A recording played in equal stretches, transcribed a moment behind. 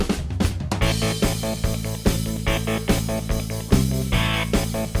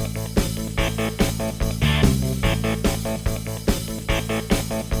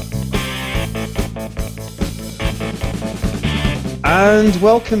And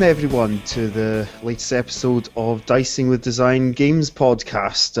welcome everyone to the latest episode of Dicing with Design Games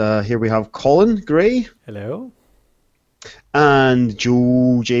podcast. Here we have Colin Gray. Hello. And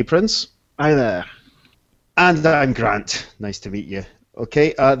Joe J. Prince. Hi there. And I'm Grant. Nice to meet you.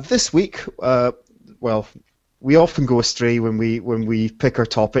 Okay, this week, we often go astray when we pick our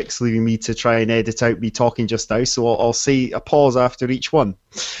topics, leaving me to try and edit out me talking just now, so I'll say a pause after each one.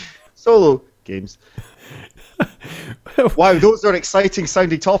 Solo games. Wow, those are exciting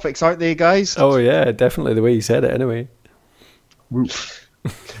sounding topics, aren't they, guys? Oh yeah, definitely the way you said it anyway.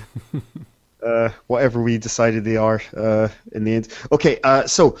 Whatever we decided they are in the end. Okay,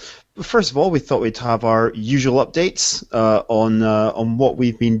 so first of all, we thought we'd have our usual updates on what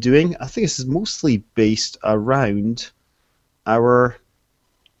we've been doing. I think this is mostly based around our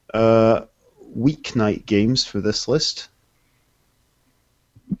weeknight games for this list.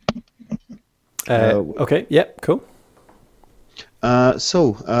 Okay, yep, cool.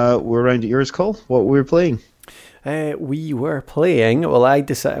 So we're around at yours, Cole. What were we playing? We were playing. Well, I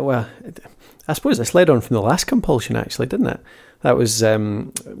decided. Well, I suppose this led on from the last compulsion, actually, didn't it? That was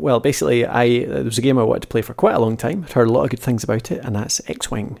basically, there was a game I wanted to play for quite a long time. I'd heard a lot of good things about it, and that's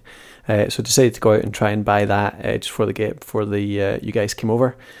X-Wing. So I decided to go out and try and buy that just before you guys came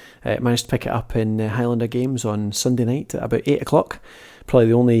over. Managed to pick it up in Highlander Games on Sunday night at about 8 o'clock. Probably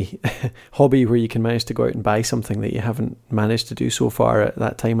the only hobby where you can manage to go out and buy something that you haven't managed to do so far at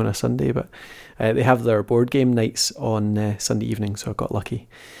that time on a Sunday. But they have their board game nights on Sunday evening, so I got lucky.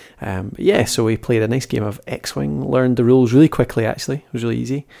 So we played a nice game of X-Wing, learned the rules really quickly, actually. It was really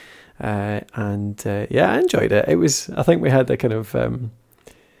easy. I enjoyed it. I think we had a kind of,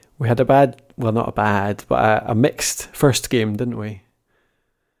 we had a mixed first game, didn't we?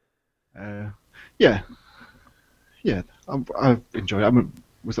 Yeah, I enjoyed it.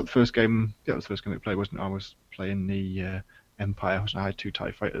 Was that the first game? Yeah, it was the first game we played, wasn't it? I was playing the Empire. I had 2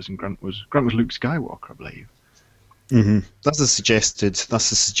 TIE fighters, and Grant was Luke Skywalker, I believe. Mm-hmm. That's the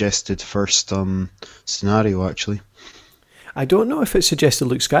suggested first scenario, actually. I don't know if it suggested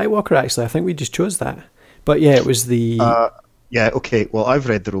Luke Skywalker, actually. I think we just chose that. But yeah, it was the... Yeah, okay. Well, I've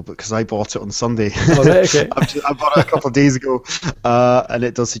read the rulebook because I bought it on Sunday. Oh, right, okay. I bought it a couple of days ago, and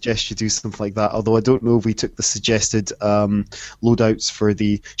it does suggest you do something like that. Although I don't know if we took the suggested loadouts for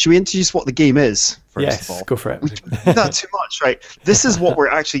the... Should we introduce what the game is, first of all? Yes, go for it. We do that too much, right? This is what we're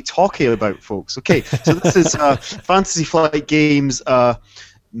actually talking about, folks. Okay, so this is Fantasy Flight Games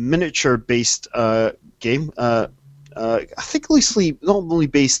miniature-based game. I think loosely, not only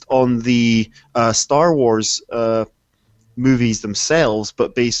based on the Star Wars... movies themselves,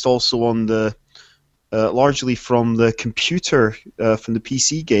 but based also on the largely from the computer, from the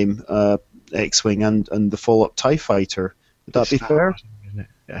PC game X-Wing and the follow-up TIE Fighter. Would that be fair? Isn't it?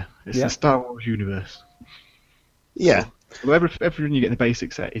 Yeah, it's the Star Wars universe. Yeah. Well, everything you get in the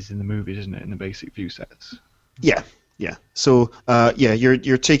basic set is in the movies, isn't it? In the basic view sets. Yeah. So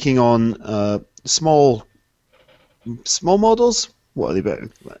you're taking on small models. What are they about?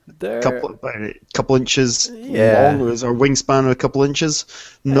 A couple inches long. Is our wingspan a couple inches?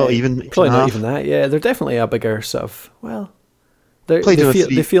 Not even. Probably not even that. Yeah, they're definitely a bigger sort of. Well, they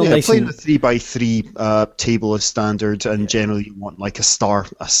feel nice. Playing a 3x3 table is standard, and generally you want like a star,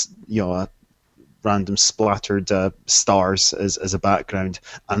 a random splattered stars as a background,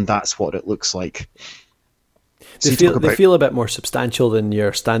 and that's what it looks like. They feel a bit more substantial than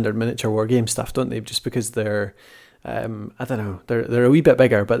your standard miniature wargame stuff, don't they? Just because they're. I don't know. They're a wee bit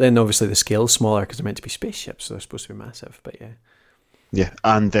bigger, but then obviously the scale's smaller because they're meant to be spaceships, so they're supposed to be massive. But yeah. Yeah,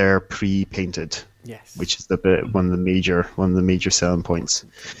 and they're pre-painted. Yes. Which is one of the major selling points.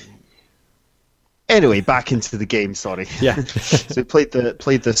 Anyway, back into the game. Sorry. Yeah. So played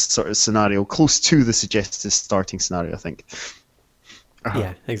this sort of scenario close to the suggested starting scenario, I think.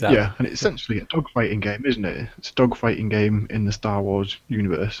 Yeah, exactly. Yeah, and it's essentially a dogfighting game, isn't it? It's a dogfighting game in the Star Wars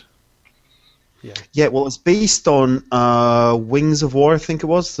universe. Yeah, well, it's based on Wings of War, I think it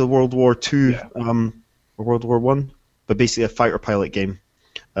was, the World War II or World War One, but basically a fighter pilot game.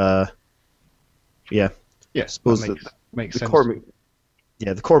 Yeah, I suppose that makes sense.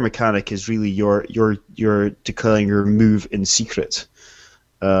 The core mechanic is really you're declaring your move in secret,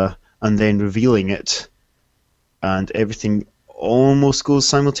 and then revealing it, and everything almost goes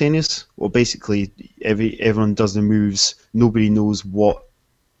simultaneous. Well, basically, everyone does their moves. Nobody knows what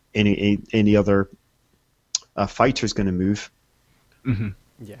any other fighter's going to move. Mm-hmm.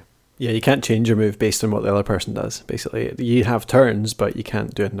 Yeah, you can't change your move based on what the other person does. Basically, you have turns, but you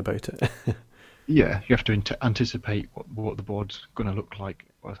can't do anything about it. Yeah, you have to anticipate what the board's going to look like.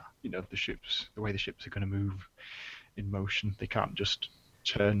 Well, the way the ships are going to move in motion. They can't just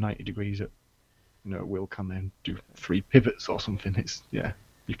turn 90 degrees at will come in, do 3 pivots or something. It's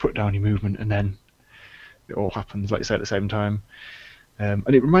you put down your movement and then it all happens, like you say, at the same time. And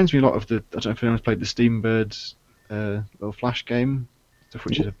it reminds me a lot of I don't know if anyone's played the Steambirds little flash game, stuff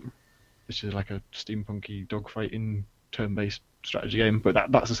which is like a steampunky dogfighting turn-based strategy game,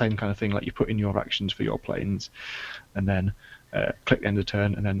 but that's the same kind of thing. Like you put in your actions for your planes, and then click the end of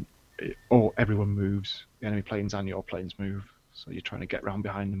turn, and then everyone moves. The enemy planes and your planes move, so you're trying to get round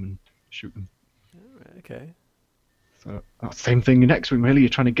behind them and shoot them. Okay. So that's the same thing in X-Wing, really. You're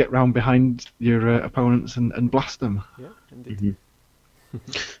trying to get round behind your opponents and blast them. Yeah, indeed.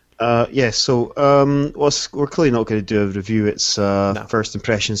 So we're clearly not going to do a review. It's first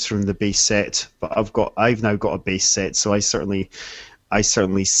impressions from the base set, but I've now got a base set, so I certainly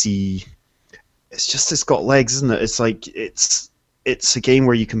see. It's got legs, isn't it? It's like it's a game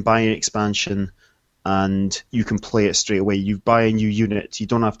where you can buy an expansion and you can play it straight away. You buy a new unit, you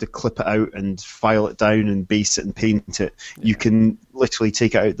don't have to clip it out and file it down and base it and paint it. Yeah. You can literally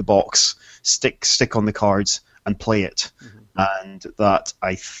take it out the box, stick on the cards, and play it. Mm-hmm. And that,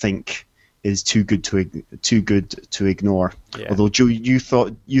 I think, is too good to ignore. Yeah. Although Joe, you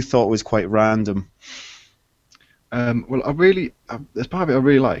thought it was quite random. Well, there's part of it I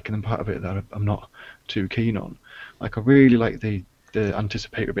really like, and then part of it that I'm not too keen on. Like, I really like the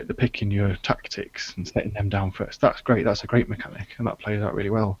anticipator bit, the picking your tactics and setting them down first. That's great. That's a great mechanic, and that plays out really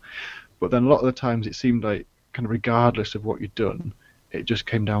well. But then a lot of the times it seemed like, kind of regardless of what you'd done, it just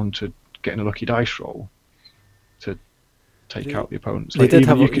came down to getting a lucky dice roll to take out the opponents. Like,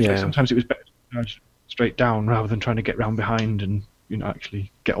 sometimes it was better to charge straight down rather than trying to get round behind and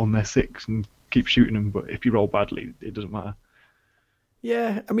actually get on their 6 and keep shooting them. But if you roll badly, it doesn't matter.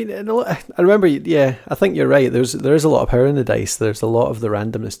 Yeah, I mean, I remember. Yeah, I think you're right. There is a lot of power in the dice. There's a lot of the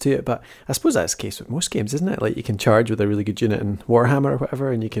randomness to it. But I suppose that's the case with most games, isn't it? Like, you can charge with a really good unit in Warhammer or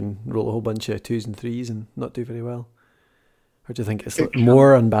whatever, and you can roll a whole bunch of 2s and 3s and not do very well. Or do you think it's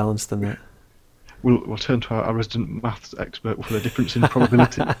more unbalanced than that? We'll turn to our resident maths expert for the difference in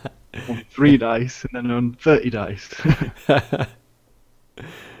probability on 3 dice and then on 30 dice.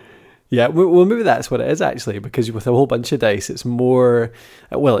 Yeah, well, maybe that's what it is, actually, because with a whole bunch of dice, it's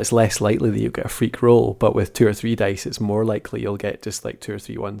less likely that you'll get a freak roll, but with 2 or 3 dice, it's more likely you'll get just like 2 or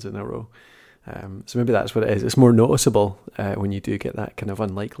 3 ones in a row. So maybe that's what it is. It's more noticeable when you do get that kind of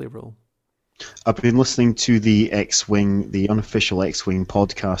unlikely roll. I've been listening to the X-Wing, the unofficial X-Wing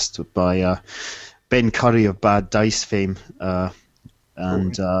podcast by Ben Curry of Bad Dice fame. Talk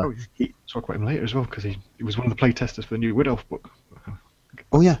about him later as well, because he was one of the playtesters for the new Wood Elf book.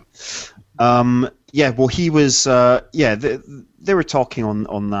 Oh yeah, well, he was. They were talking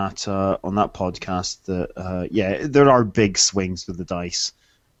on that podcast that there are big swings with the dice,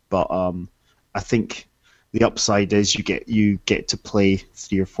 but I think the upside is you get to play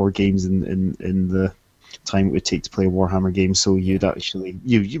 3 or 4 games in the time it would take to play a Warhammer game. So you'd actually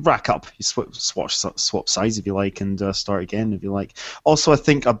you rack up, you swap sides if you like, and start again if you like. Also, I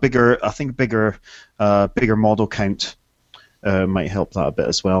think a bigger model count might help that a bit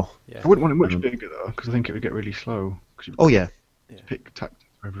as well. Yeah. I wouldn't want it much bigger though, because I think it would get really slow. Yeah. Pick tactics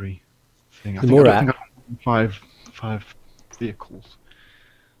for every thing. I think five vehicles.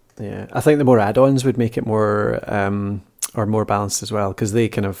 Yeah, I think the more add-ons would make it more more balanced as well, because they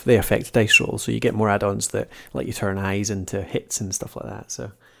affect dice rolls, so you get more add-ons that let you turn eyes into hits and stuff like that.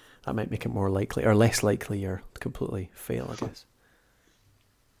 So that might make it more likely or less likely you're completely fail, I guess.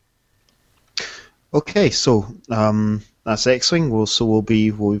 Okay, so that's X-Wing. We'll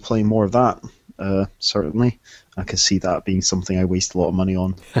be playing more of that. Certainly, I can see that being something I waste a lot of money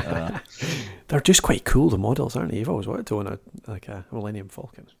on. They're just quite cool, the models, aren't they? You've always wanted to own a Millennium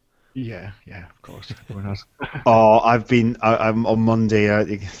Falcon. Yeah, of course. Everyone has. I'm on Monday,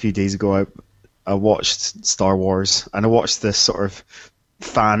 a few days ago, I watched Star Wars, and I watched this sort of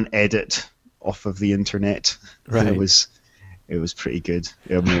fan edit off of the internet. Right. And it was pretty good.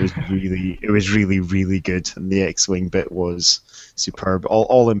 I mean, it was really, really good, and the X-Wing bit was superb.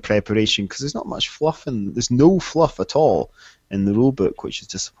 All in preparation, because there's not much fluff, and there's no fluff at all in the rule book, which is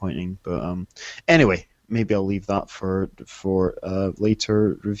disappointing. But anyway, maybe I'll leave that for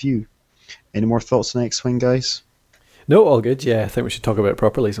later review. Any more thoughts on X-Wing, guys? No, all good. Yeah, I think we should talk about it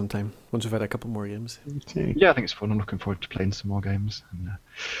properly sometime once we've had a couple more games. Okay. Yeah, I think it's fun. I'm looking forward to playing some more games, and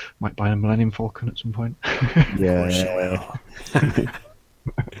might buy a Millennium Falcon at some point. Yeah.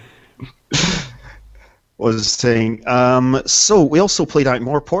 What was I saying? So we also played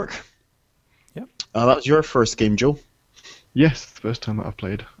Ankh-Morpork. Yep. That was your first game, Joe. Yes, the first time that I've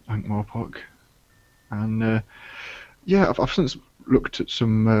played Ankh-Morpork, and I've since looked at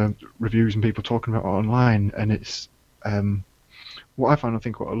some reviews and people talking about it online, and it's one what I find, I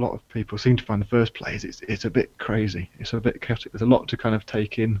think what a lot of people seem to find the first play is it's a bit crazy. It's a bit chaotic. There's a lot to kind of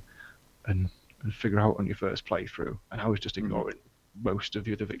take in and figure out on your first playthrough. And I was just ignoring most of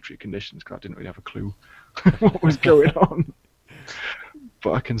the other victory conditions because I didn't really have a clue what was going on.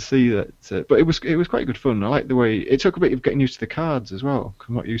 But I can see that. But it was quite good fun. I like the way it took a bit of getting used to the cards as well. Cause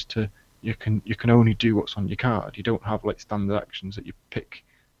I'm not used to you can only do what's on your card. You don't have like standard actions that you pick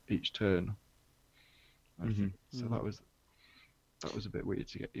each turn. So that was a bit weird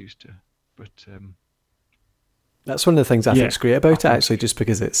to get used to. But that's one of the things I think is great about it, actually, just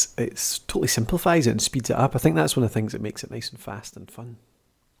because it's totally simplifies it and speeds it up. I think that's one of the things that makes it nice and fast and fun.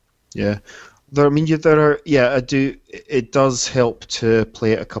 Yeah. It does help to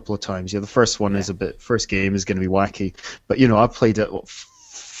play it a couple of times. Yeah, the first game is going to be wacky, but I've played it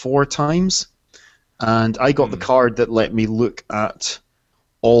 4 times, and I got the card that let me look at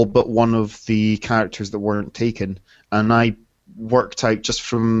all but one of the characters that weren't taken, and I worked out just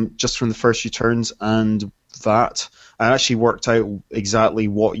from the first few turns, and that I actually worked out exactly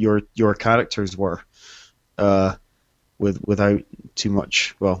what your characters were. Without too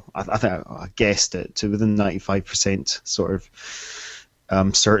much, I think I guessed it to within 95% sort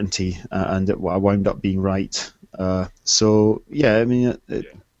of certainty, and I wound up being right.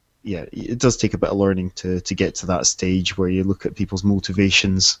 It does take a bit of learning to get to that stage where you look at people's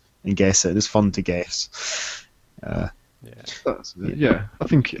motivations and guess it. It's fun to guess. I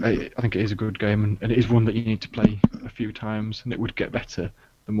think it is a good game, and it is one that you need to play a few times, and it would get better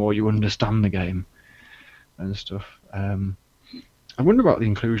the more you understand the game and stuff. I wonder about the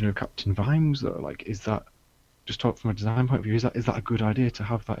inclusion of Captain Vimes though. Like, is that, just talk from a design point of view, is that a good idea to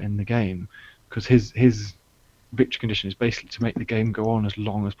have that in the game? Because his victory condition is basically to make the game go on as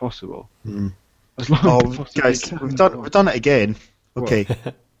long as possible. As long as guys, we've done it again. Okay.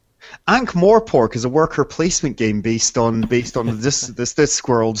 Ankh-Morpork is a worker placement game based on this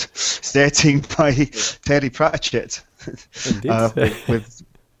Discworld setting by Terry Pratchett.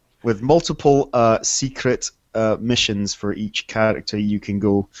 with multiple secret missions for each character you can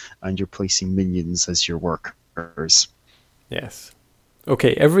go, and you're placing minions as your workers. Yes.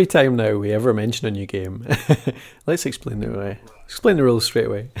 Okay, every time now we ever mention a new game, let's explain the rules straight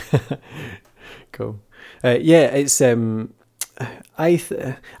away. Cool. It's I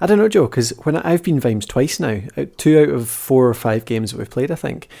don't know, Joe, because when I've been Vimes twice now, 2 out of 4 or 5 games that we've played, I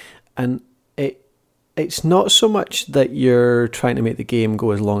think, and it's not so much that you're trying to make the game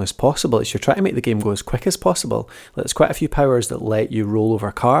go as long as possible, it's you're trying to make the game go as quick as possible. There's quite a few powers that let you roll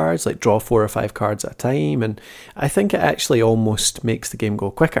over cards, like draw 4 or 5 cards at a time, and I think it actually almost makes the game go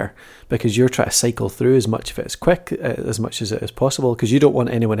quicker, because you're trying to cycle through as much of it as much as it is possible, because you don't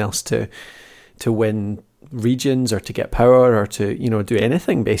want anyone else to win regions or to get power or to do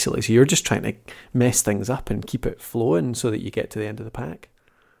anything, basically. So you're just trying to mess things up and keep it flowing so that you get to the end of the pack.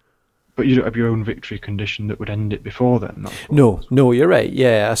 But you don't have your own victory condition that would end it before then? No, you're right.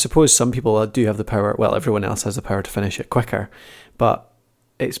 Yeah, I suppose some people do have the power. Well, everyone else has the power to finish it quicker, but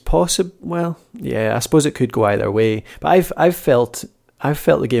it's possible. Well, yeah, I suppose it could go either way. But I've felt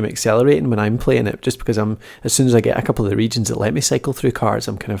the game accelerating when I'm playing it, just because as soon as I get a couple of the regions that let me cycle through cards,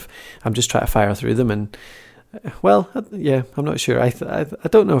 I'm just trying to fire through them, and I'm not sure. I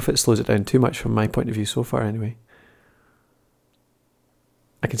don't know if it slows it down too much from my point of view so far. Anyway.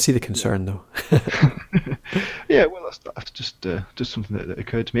 I can see the concern, though. Yeah, well, that's just something that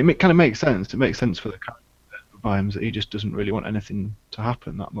occurred to me. It kind of makes sense. It makes sense for the character Vimes that he just doesn't really want anything to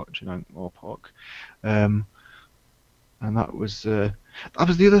happen that much in Ankh-Morpork. And that was the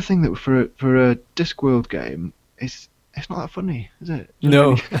other thing that for a Discworld game, it's not that funny, is it?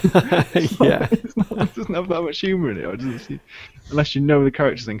 No. It doesn't have that much humour in it. Or doesn't unless you know the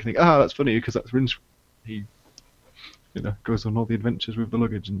characters and can think, that's funny because that's Rince. He goes on all the adventures with the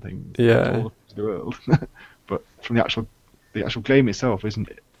luggage and things. Yeah. All over the world. But from the actual game itself, isn't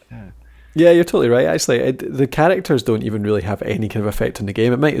it? Yeah. Yeah, you're totally right. Actually, the characters don't even really have any kind of effect on the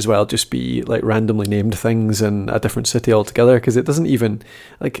game. It might as well just be like randomly named things in a different city altogether, because it doesn't even,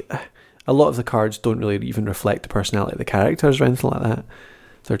 like, a lot of the cards don't really even reflect the personality of the characters or anything like that.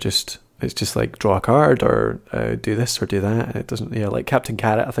 It's just like draw a card or do this or do that. It doesn't, like Captain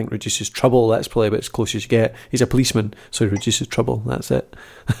Carrot, I think, reduces trouble. That's probably about as close as you get. He's a policeman, so he reduces trouble. That's it.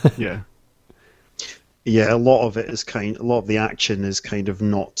 Yeah. Yeah, a lot of the action is kind of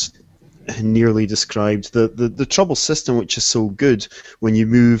not nearly described. The trouble system, which is so good, when you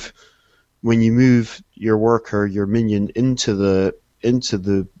move your worker, your minion into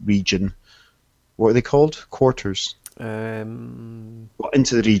the region, what are they called? Quarters.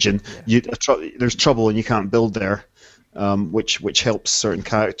 Into the region, there's trouble and you can't build there. which helps certain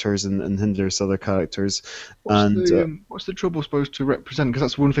characters and hinders other characters. What's the trouble supposed to represent? Because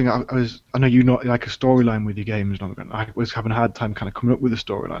that's one thing I know you not like a storyline with your games, and I was having a hard time kind of coming up with a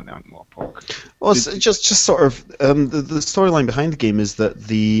storyline now in Warpog. Well, it's just sort of the storyline behind the game is that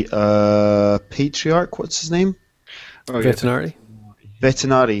the patriarch, what's his name? Vetinari.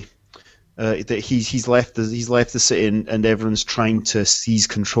 Vetinari. That he's left the city and everyone's trying to seize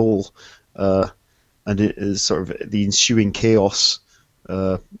control, and it is sort of the ensuing chaos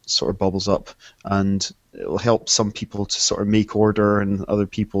sort of bubbles up, and it will help some people to sort of make order, and other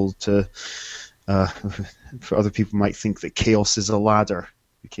people to for other people might think that chaos is a ladder.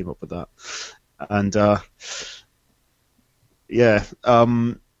 We came up with that, and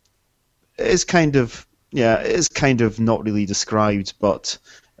it's kind of not really described, but.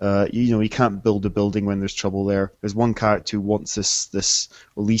 You can't build a building when there's trouble there. There's one character who wants this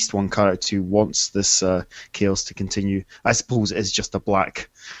at least one character who wants this chaos to continue. I suppose it's just a black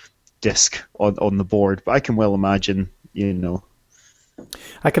disc on the board, but I can well imagine,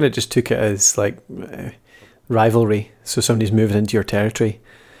 I kind of just took it as like rivalry. So somebody's moving into your territory.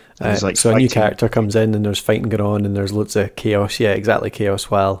 So a new character comes in and there's fighting going on and there's loads of chaos. Yeah, exactly,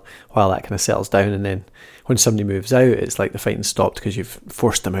 chaos while that kind of settles down, and then when somebody moves out, it's like the fighting stopped because you've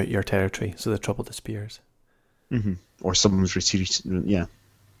forced them out your territory, so the trouble disappears. Mm-hmm. Or someone's retreated. Yeah.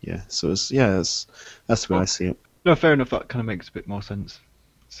 So that's the way I see it. No, fair enough. That kind of makes a bit more sense.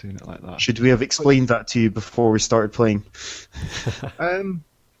 Seeing it like that. Should we have explained that to you before we started playing? Yeah,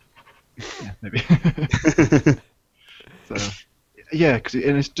 maybe. So. Yeah, because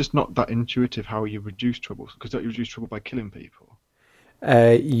it's just not that intuitive how you reduce trouble. Because don't you reduce trouble by killing people?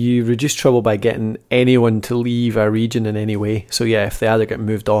 You reduce trouble by getting anyone to leave a region in any way. So yeah, if they either get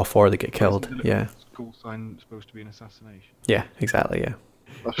moved off or they get killed. Yeah. Call sign supposed to be an assassination. Yeah, exactly. Yeah.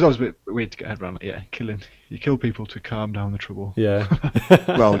 I suppose that was a bit weird to get head around. Yeah, you kill people to calm down the trouble. Yeah.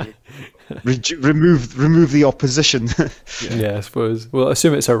 Well, remove the opposition. Yeah, I suppose. Well,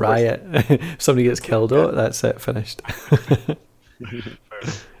 assume it's a riot. If somebody gets killed, that's it, finished.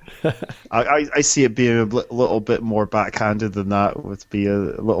 I see it being a little bit more backhanded than that. Would be a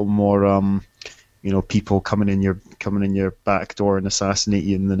little more, people coming in your back door and assassinate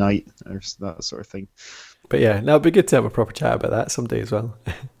you in the night, or that sort of thing. But yeah, now it'd be good to have a proper chat about that someday as well,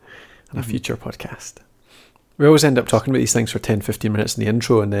 on a future podcast. We always end up talking about these things for 10-15 minutes in the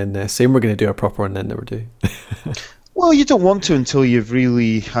intro, and then saying we're going to do a proper one, and then never do. Well, you don't want to until you've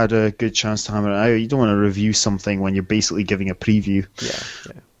really had a good chance to hammer it out. You don't want to review something when you're basically giving a preview.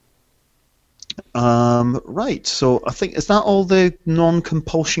 Yeah. Right, so I think, is that all the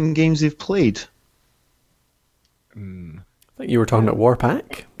non-compulsion games you've played? I think you were talking about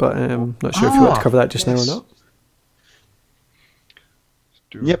Warpack, but I'm not sure if you want to cover that just now or not.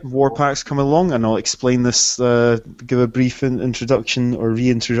 Yep, Warpack's coming along, and I'll explain this, give a brief introduction or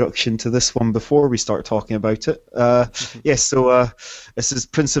reintroduction to this one before we start talking about it. So this is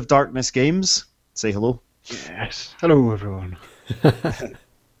Prince of Darkness Games. Say hello. Yes. Hello, everyone.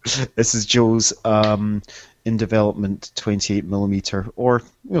 This is Joe's in development 28mm, or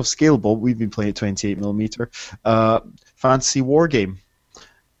scalable. We've been playing at 28mm. Fantasy war game.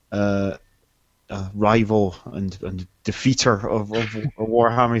 Rival and defeater of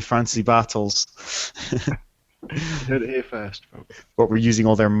Warhammer Fantasy Battles. You heard it here first, folks. But we're using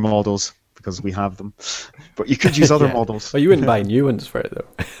all their models because we have them. But you could use other models. Well, you wouldn't buy new ones for it, though.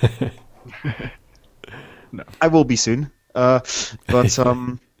 No. I will be soon. And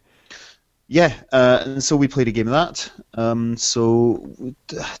so we played a game of that. So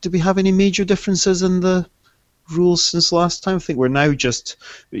did we have any major differences in the rules since last time? I think we're now just,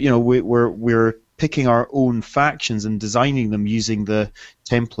 we're picking our own factions and designing them using the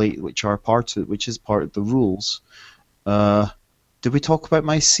template which is part of the rules. Did we talk about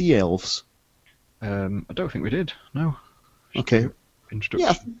my sea elves? I don't think we did. No. Okay.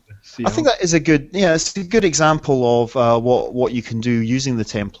 Introduction. Yeah, I think that is it's a good example of what you can do using the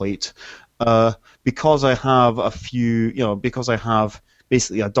template. Because I have because I have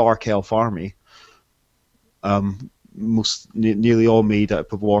basically a dark elf army. Nearly all made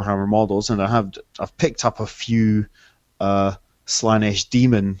up of Warhammer models, and I've picked up a few Slanesh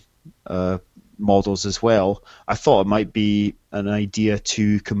demon models as well. I thought it might be an idea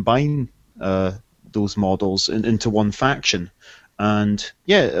to combine those models into one faction, and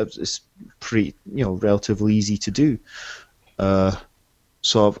it's pretty relatively easy to do.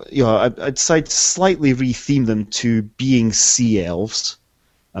 So I decided to slightly retheme them to being sea elves,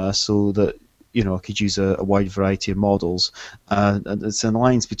 so that I could use a wide variety of models. And it's an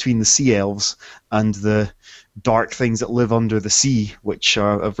alliance between the sea elves and the dark things that live under the sea, which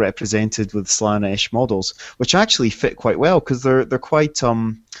are represented with Slaanesh models, which actually fit quite well because they're quite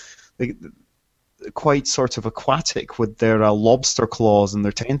quite sort of aquatic with their lobster claws and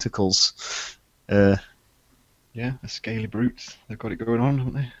their tentacles. Yeah, the scaly brutes. They've got it going on,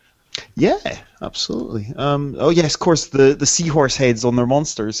 haven't they? Yeah, absolutely. Oh yes, of course, the seahorse heads on their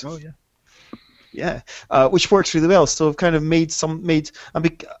monsters. Oh yeah. Yeah, which works really well. So I've kind of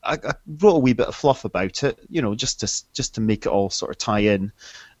I wrote a wee bit of fluff about it, just to make it all sort of tie in.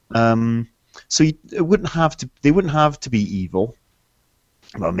 So they wouldn't have to be evil.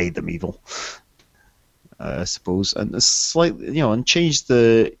 Well, I made them evil, I suppose, and slightly, and changed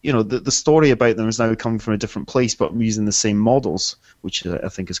the story about them is now coming from a different place, but I'm using the same models, which I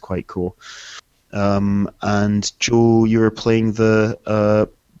think is quite cool. And Joe, you were playing the.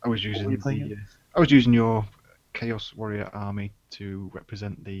 I was using your Chaos Warrior army to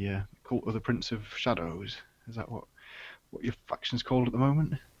represent the Cult of the Prince of Shadows. Is that what your faction's called at the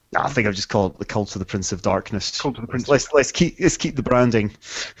moment? I think I've just called it the Cult of the Prince of Darkness. Cult of the Prince. Let's keep the branding.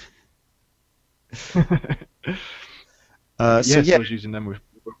 So I was using them with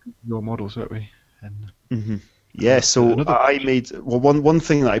your models, weren't we? And yeah, so I made one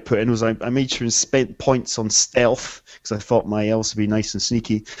thing that I put in was I made sure and spent points on stealth because I thought my elves would be nice and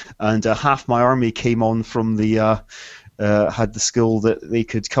sneaky, and half my army came on from the had the skill that they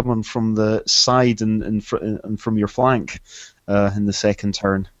could come on from the side and from your flank in the second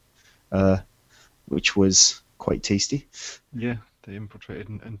turn, which was quite tasty. Yeah, they infiltrated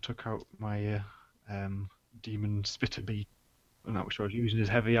and took out my demon spitter beat. And that was what I was using as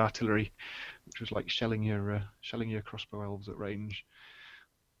heavy artillery, which was like shelling your crossbow elves at range.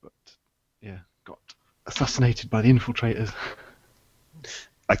 But yeah, got assassinated by the infiltrators.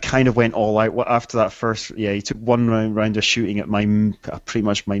 I kind of went all out after that first. Yeah, he took one round of shooting at pretty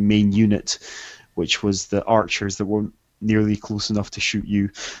much my main unit, which was the archers that weren't nearly close enough to shoot you.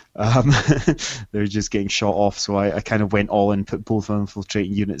 They're just getting shot off, so I kind of went all in, put both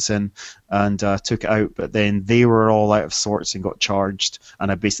infiltrating units in, and took it out. But then they were all out of sorts and got charged,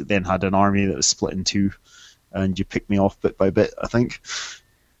 and I basically then had an army that was split in two, and you picked me off bit by bit, I think.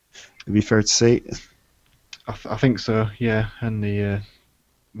 Would be fair to say. I think so, yeah. And the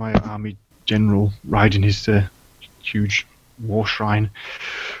my army general riding his huge war shrine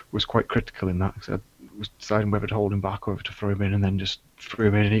was quite critical in that, because I was deciding whether to hold him back or to throw him in, and then just threw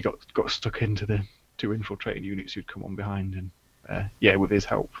him in, and he got stuck into the two infiltrating units who'd come on behind, and with his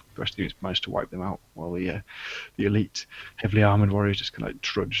help, the rest of the units managed to wipe them out, while the elite heavily armoured warriors just kind of like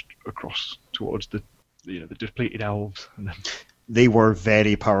trudged across towards the depleted elves, and then they were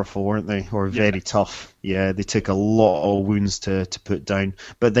very powerful, weren't they? Or very tough. Yeah, they took a lot of wounds to put down.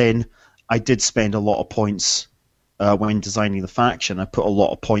 But then I did spend a lot of points when designing the faction. I put a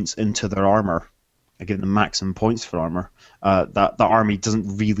lot of points into their armor. I give them maximum points for armor. That army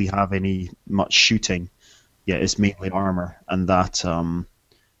doesn't really have much shooting. Yeah, it's mainly armor, and that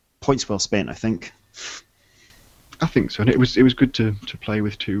points well spent, I think. I think so, and it was good to play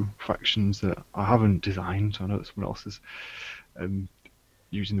with two factions that I haven't designed. So I know that someone else is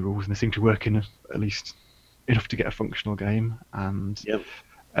using the rules, and they seem to work in at least enough to get a functional game. And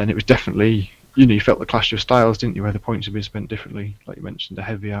it was definitely, you felt the clash of styles, didn't you? Where the points had been spent differently, like you mentioned, the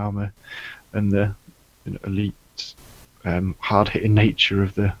heavy armor and the elite, hard-hitting nature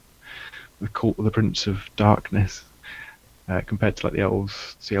of the Cult of the Prince of Darkness, compared to like the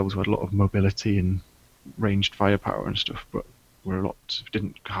elves. The elves had a lot of mobility and ranged firepower and stuff, but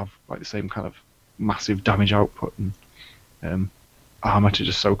didn't have like the same kind of massive damage output and armor to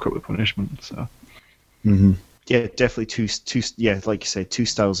just soak up the punishment. So. Mm-hmm. Yeah, definitely two. Yeah, like you said, two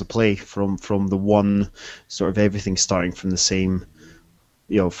styles of play from the one sort of everything starting from the same,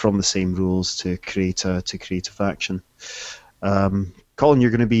 from the same rules to create a faction. Colin,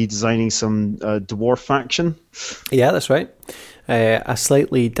 you're going to be designing some dwarf faction. Yeah, that's right. A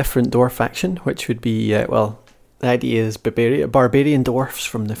slightly different dwarf faction, which would be the idea is barbarian dwarfs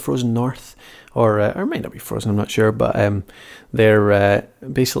from the frozen north, or it might not be frozen, I'm not sure, but they're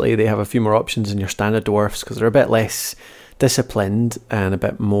basically, they have a few more options than your standard dwarfs because they're a bit less disciplined and a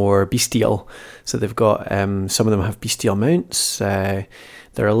bit more bestial. So they've got some of them have bestial mounts.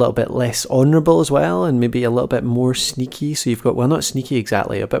 They're a little bit less honourable as well, and maybe a little bit more sneaky. So you've got, well, not sneaky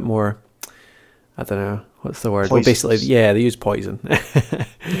exactly, a bit more, I don't know, what's the word? Well, basically, yeah, they use poison.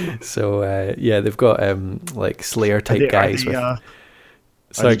 So, they've got like Slayer type guys. Are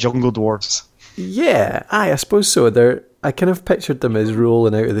they jungle dwarves? Yeah, I suppose so. I kind of pictured them as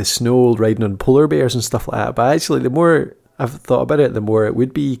rolling out of the snow, riding on polar bears and stuff like that. But actually, the more I've thought about it, the more it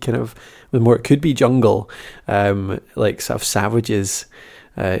would be the more it could be jungle, like sort of savages.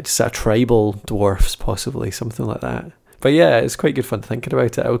 just sort of tribal dwarfs, possibly something like that. But yeah, it's quite good fun thinking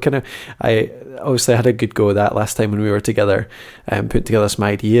about it. I obviously had a good go at that last time when we were together, putting together some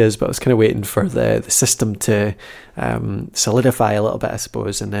ideas. But I was kind of waiting for the system to solidify a little bit, I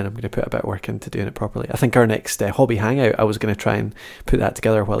suppose, and then I'm going to put a bit of work into doing it properly. I think our next hobby hangout, I was going to try and put that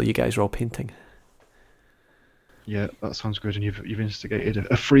together while you guys were all painting. Yeah, that sounds good. And you've instigated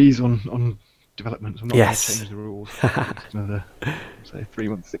a freeze on development. So I'm not going to change the rules. Another, say, 3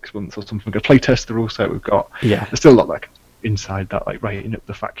 months, 6 months or something. I'm going to play test the rule set we've got. Yeah. There's still a lot like inside that, like writing up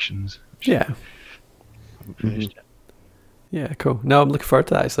the factions. Yeah. I haven't finished yet. Yeah, cool. No, I'm looking forward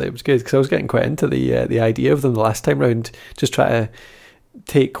to that, actually. It was good because I was getting quite into the idea of them the last time round. Just try to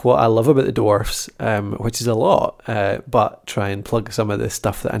take what I love about the dwarfs, which is a lot, but try and plug some of the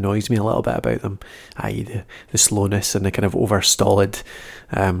stuff that annoys me a little bit about them, i.e. the slowness and the kind of over-stolid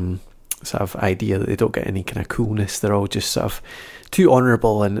sort of idea that they don't get any kind of coolness. They're all just sort of too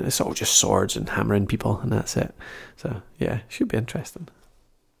honourable, and it's all just swords and hammering people, and that's it. So yeah, should be interesting.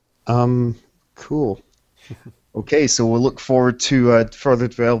 Cool. Okay, so we'll look forward to further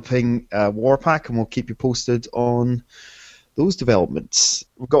developing Warpack, and we'll keep you posted on those developments.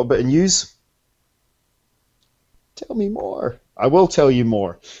 We've got a bit of news. Tell me more. I will tell you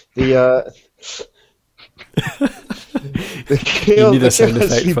more. The you need a sound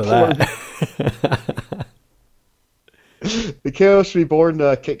effect for that. The Chaos Reborn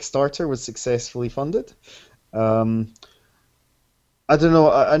Kickstarter was successfully funded. I don't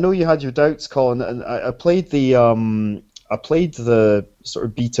know. I know you had your doubts, Colin, and I played the sort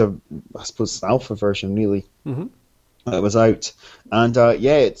of beta, I suppose, alpha version really. Mm-hmm. It was out, and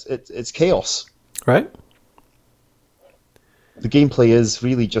it's chaos. Right. The gameplay is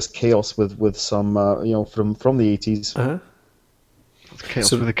really just chaos with some from the 80s. Uh-huh. It's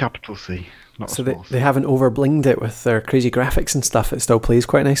chaos with a capital C. So they haven't over-blinged it with their crazy graphics and stuff. It still plays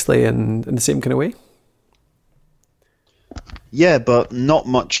quite nicely and in the same kind of way. Yeah, but not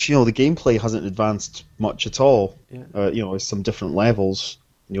much. The gameplay hasn't advanced much at all. Yeah. Some different levels,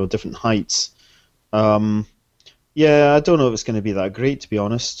 different heights. Yeah, I don't know if it's going to be that great, to be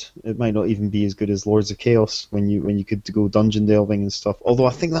honest. It might not even be as good as Lords of Chaos when you could go dungeon delving and stuff. Although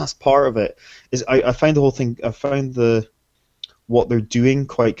I think that's part of it. Is I find the whole thing. I found what they're doing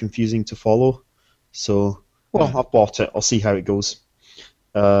quite confusing to follow. So, I've bought it. I'll see how it goes.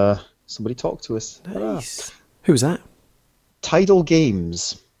 Somebody talk to us. Nice. Who's that? Tidal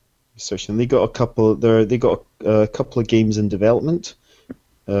Games. And they got a couple. They got a couple of games in development.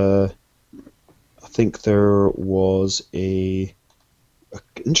 I think there was a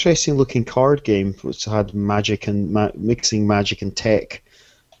interesting looking card game which had magic and mixing magic and tech.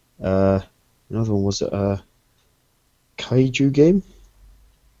 Another one was a kaiju game.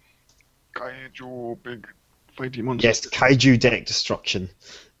 Kaiju, big fighting monster. Yes, kaiju deck destruction.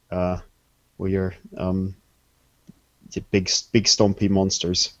 Where you're the big stompy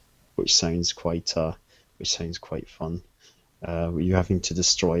monsters, which sounds quite fun. Where you're having to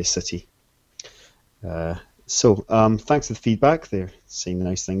destroy a city. So thanks for the feedback. They're saying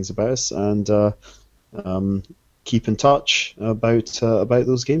nice things about us, and keep in touch about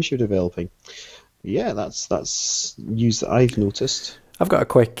those games you're developing. Yeah, that's news that I've noticed. I've got a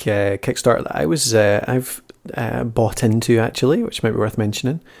quick Kickstarter that I've bought into, actually, which might be worth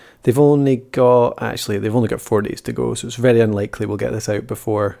mentioning. They've only got 4 days to go, so it's very unlikely we'll get this out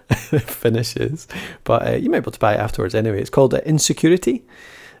before it finishes. But you might be able to buy it afterwards anyway. It's called Insecurity.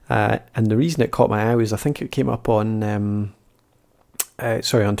 And the reason it caught my eye was I think it came up on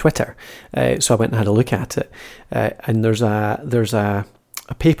Twitter. So I went and had a look at it. And there's a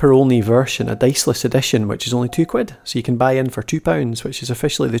paper-only version, a diceless edition, which is only £2. So you can buy in for £2, which is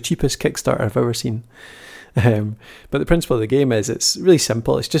officially the cheapest Kickstarter I've ever seen. But the principle of the game is it's really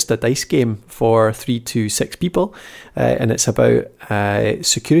simple. It's just a dice game for 3 to 6 people, and it's about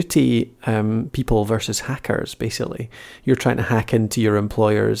security people versus hackers. Basically, you're trying to hack into your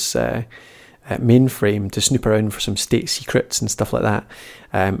employer's mainframe to snoop around for some state secrets and stuff like that.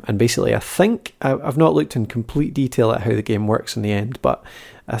 And basically, I think I've not looked in complete detail at how the game works in the end, but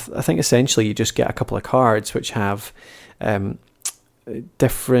I think essentially you just get a couple of cards which have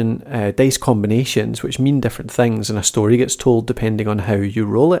different dice combinations which mean different things, and a story gets told depending on how you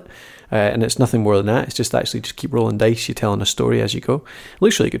roll it, and it's nothing more than that. It's just actually just keep rolling dice, you're telling a story as you go. It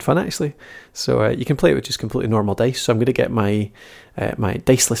looks really good fun, actually. So you can play it with just completely normal dice. So I'm going to get my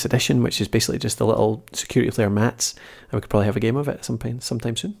diceless edition, which is basically just the little security player mats, and we could probably have a game of it sometime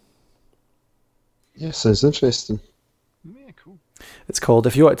soon. Yeah, sounds interesting. Yeah, cool. It's called,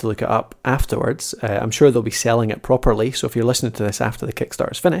 if you want to look it up afterwards, I'm sure they'll be selling it properly. So if you're listening to this after the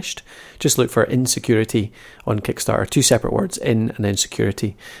Kickstarter's finished, just look for Insecurity on Kickstarter. 2 separate words, in and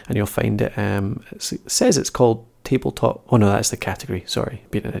insecurity, and you'll find it. It says it's called tabletop. Oh no, that's the category. Sorry,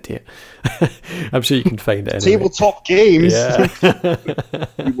 being an idiot. I'm sure you can find it anyway. Tabletop games. Yeah.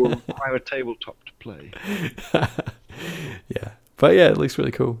 You will require a tabletop to play. Yeah. But yeah, it looks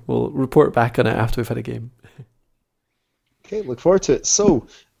really cool. We'll report back on it after we've had a game. Okay, look forward to it. So,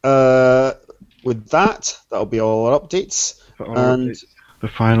 with that, that'll be all our updates. The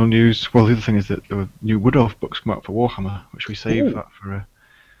final news. Well, the other thing is that the new Wood Elf books come out for Warhammer, which we saved that for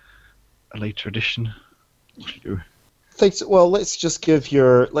a later edition. What should we do? Thanks. Well, let's just give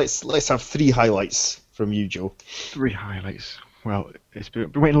your let's have 3 highlights from you, Joe. 3 highlights. Well, it's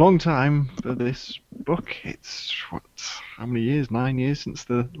been waiting a long time for this book. It's how many years? 9 years since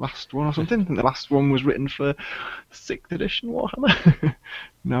the last one or something. And the last one was written for 6th edition Warhammer.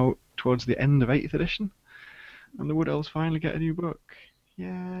 Now towards the end of 8th edition, and the Wood Elves finally get a new book.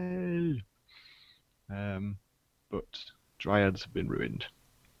 Yay! But Dryads have been ruined.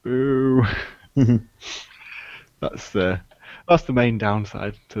 Boo! That's the main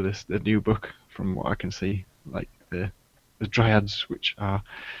downside to the new book, from what I can see. Like the Dryads, which are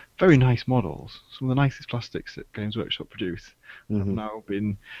very nice models, some of the nicest plastics that Games Workshop produce, have now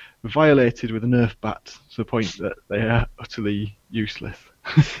been violated with a Nerf bat to the point that they are utterly useless.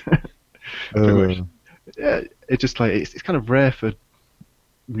 Pretty much. Yeah, it's just like it's kind of rare for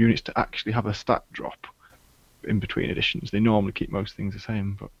units to actually have a stat drop in between editions. They normally keep most things the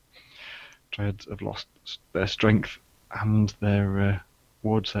same, but Dryads have lost their strength and their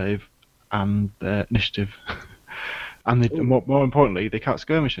ward save and their initiative. And more importantly, they can't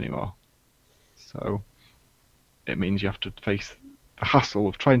skirmish anymore. So it means you have to face the hassle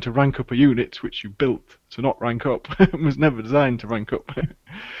of trying to rank up a unit which you built to not rank up. It was never designed to rank up. You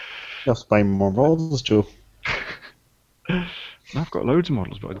have to buy more models, Joe. I've got loads of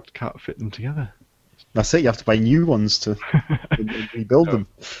models, but I can't fit them together. That's it, you have to buy new ones to rebuild them.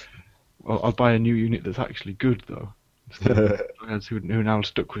 Well, I'll buy a new unit that's actually good, though. Who are now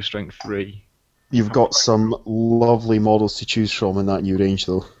stuck with strength 3. You've got some lovely models to choose from in that new range,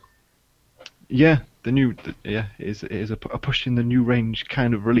 though. Yeah, it is a push in the new range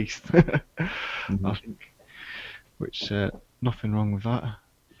kind of release. I think, which nothing wrong with that.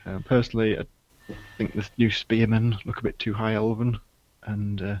 Personally, I think the new spearmen look a bit too high elven,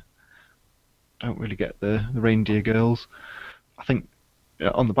 and don't really get the reindeer girls. I think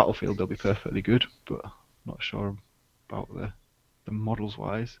on the battlefield they'll be perfectly good, but I'm not sure about the models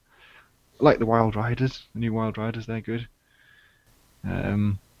wise. I like the Wild Riders, the new Wild Riders, they're good. The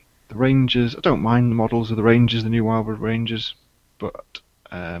Rangers, I don't mind the models of the Rangers, the new Wild Rangers, but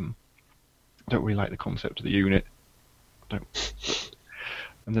I don't really like the concept of the unit. And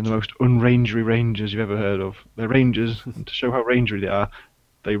then the most unrangery Rangers you've ever heard of. They're Rangers, and to show how rangery they are,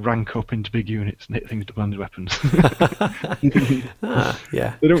 they rank up into big units and hit things with blended weapons.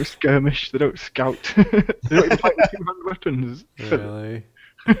 Yeah. They don't skirmish, they don't scout, they don't even fight with 2-hand weapons. Really?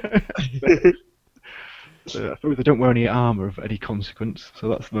 So I suppose they don't wear any armour of any consequence, so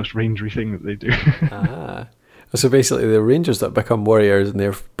that's the most rangery thing that they do. So basically the Rangers that become warriors,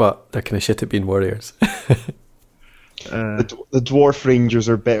 but they're kind of shit at being warriors. The Dwarf Rangers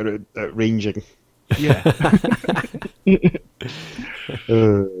are better at ranging. Yeah.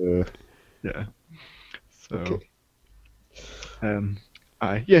 Yeah. So, okay.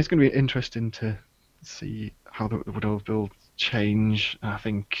 It's going to be interesting to see how the Wood Elf builds change. I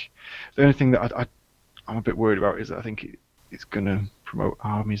think the only thing that I'm a bit worried about is that I think it's going to promote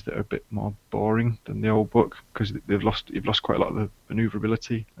armies that are a bit more boring than the old book, because you've lost quite a lot of the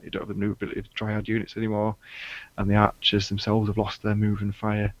manoeuvrability. You don't have the manoeuvrability of Dryad units anymore, and the archers themselves have lost their move and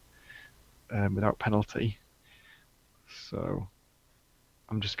fire without penalty. So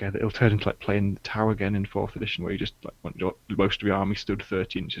I'm just scared that it'll turn into like playing the Tower again in 4th edition, where you just like want most of your army stood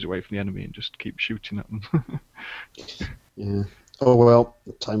 30 inches away from the enemy and just keep shooting at them. Yeah. Oh well,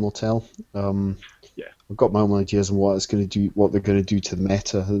 time will tell. Yeah. I've got my own ideas on what they're going to do to the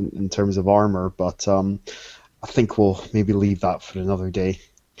meta in terms of armor, but I think we'll maybe leave that for another day.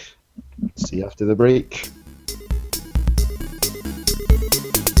 See you after the break.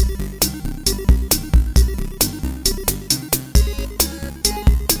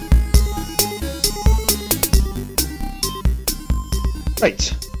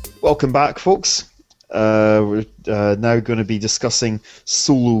 Right, welcome back, folks. We're now going to be discussing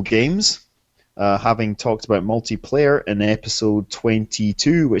solo games, having talked about multiplayer in episode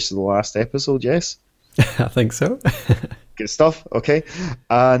 22, which is the last episode, yes? I think so. Good stuff, okay.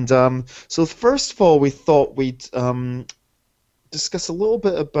 And so first of all, we thought we'd discuss a little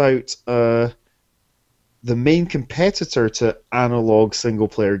bit about the main competitor to analog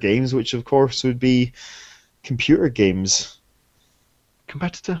single-player games, which of course would be computer games.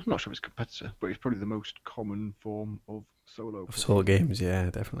 Competitor? I'm not sure if it's competitor, but it's probably the most common form of solo. Of solo games, yeah,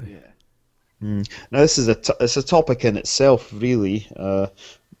 definitely. Yeah. Now this is it's a topic in itself, really,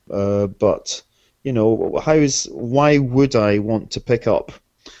 but why would I want to pick up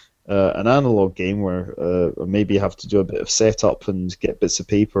an analog game where maybe have to do a bit of setup and get bits of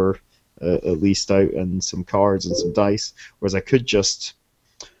paper at least out and some cards and some dice, whereas I could just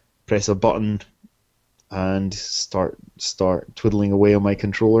press a button and start twiddling away on my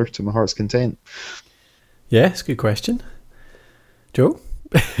controller to my heart's content. Yeah, it's a good question. Joe?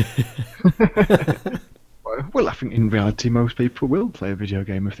 Well, I think in reality most people will play a video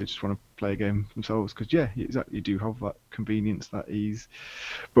game if they just want to play a game themselves, because exactly, you do have that convenience, that ease.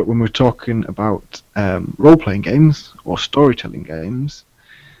 But when we're talking about role-playing games or storytelling games,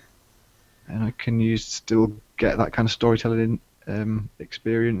 and can you still get that kind of storytelling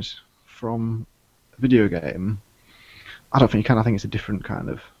experience from a video game? I don't think you can. I think it's a different kind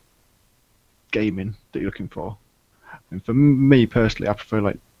of gaming that you're looking for. And for me personally,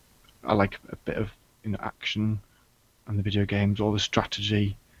 I like a bit of action and the video games, all the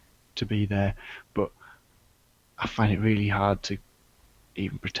strategy to be there, but I find it really hard to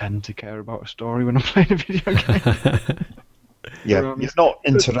even pretend to care about a story when I'm playing a video game. Yeah, you're not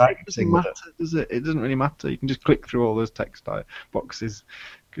interacting with it. Does it? It doesn't really matter. You can just click through all those text boxes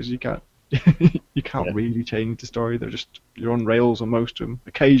because you can't really change the story. You're on rails on most of them.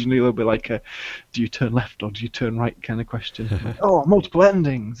 Occasionally there'll be like a do you turn left or do you turn right kind of question. Oh, multiple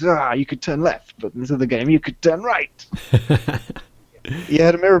endings. You could turn left, but in this other game you could turn right. Yeah,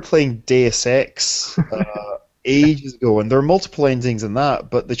 I remember playing Deus Ex ages ago, and there are multiple endings in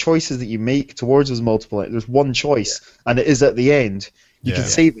that, but the choices that you make towards those multiple there's one choice, and it is at the end. You can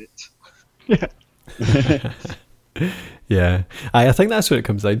save it. Yeah. Yeah, I think that's what it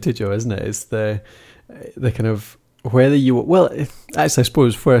comes down to, Joe, isn't it? It's the kind of whether you actually, I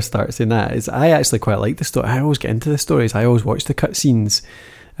suppose before I start saying that is I actually quite like the story. I always get into the stories. I always watch the cutscenes,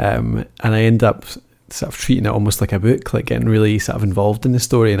 and I end up sort of treating it almost like a book, like getting really sort of involved in the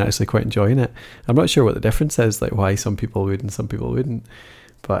story and actually quite enjoying it. I'm not sure what the difference is, like why some people would and some people wouldn't.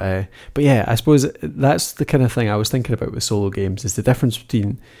 But yeah, I suppose that's the kind of thing I was thinking about with solo games, is the difference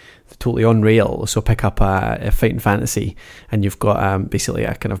between the totally on rail. So pick up a fighting fantasy, and you've got basically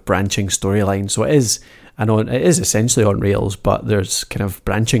a kind of branching storyline. So it is essentially on rails, but there's kind of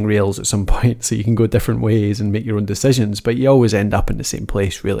branching rails at some point, so you can go different ways and make your own decisions. But you always end up in the same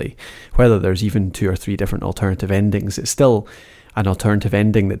place, really. Whether there's even 2 or 3 different alternative endings, it's still an alternative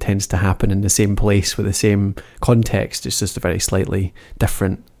ending that tends to happen in the same place with the same context. It's just a very slightly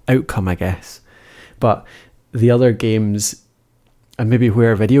different outcome, I guess. But the other games, and maybe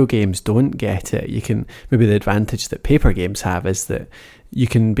where video games don't get it, maybe the advantage that paper games have is that you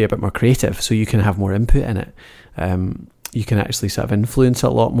can be a bit more creative, so you can have more input in it. You can actually sort of influence it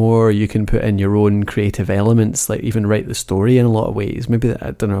a lot more. You can put in your own creative elements, like even write the story in a lot of ways. Maybe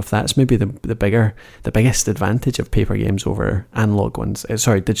I don't know if that's maybe the biggest advantage of paper games over analog ones.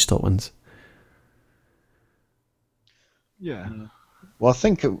 Digital ones. Yeah. Well, I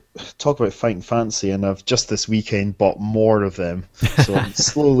think talk about Fighting Fantasy, and I've just this weekend bought more of them. So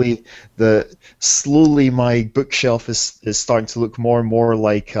slowly my bookshelf is starting to look more and more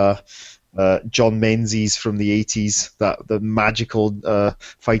like John Menzies from the 80s, the magical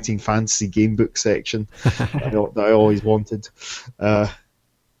Fighting Fantasy game book section that I always wanted.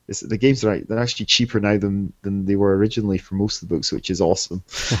 The games they're actually cheaper now than they were originally for most of the books, which is awesome.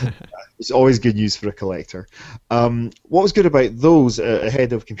 It's always good news for a collector. What was good about those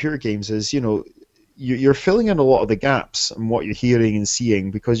ahead of computer games is, you're filling in a lot of the gaps in what you're hearing and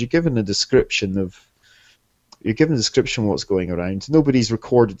seeing, because you're given a description of what's going around. Nobody's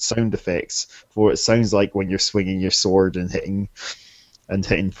recorded sound effects for what it sounds like when you're swinging your sword and hitting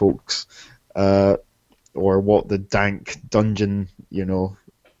folks, or what the dank dungeon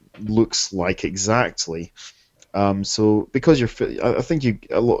looks like exactly. So because I think you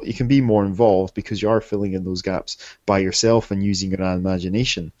can be more involved because you are filling in those gaps by yourself and using your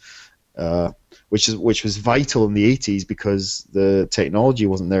imagination, which was vital in the 80s because the technology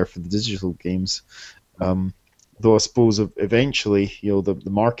wasn't there for the digital games. Though I suppose eventually, the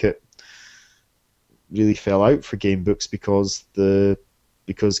market really fell out for game books because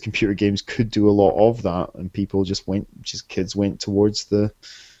computer games could do a lot of that, and people kids went towards the.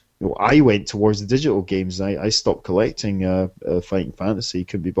 I went towards the digital games. I stopped collecting Fighting Fantasy.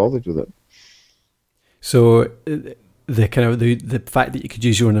 Couldn't be bothered with it. So the kind of the fact that you could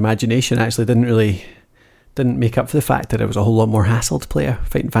use your own imagination actually didn't really didn't make up for the fact that it was a whole lot more hassle to play a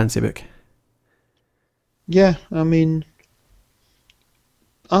fighting fantasy book. Yeah, I mean,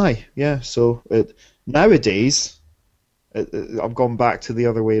 yeah. So nowadays, I've gone back to the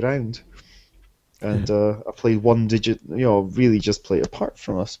other way around, and I played one digit. Really just played apart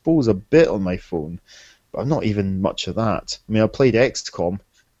from, I suppose, a bit on my phone, but not even much of that. I mean, I played XCOM,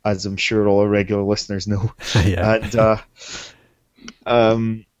 as I'm sure all our regular listeners know, Yeah.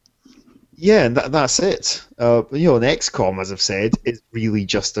 and yeah, and that's it. An XCOM, as I've said, is really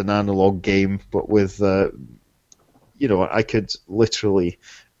just an analog game, but with I could literally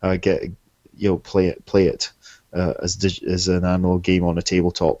play it as an analog game on a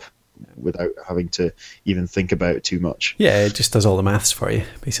tabletop without having to even think about it too much. Yeah, it just does all the maths for you,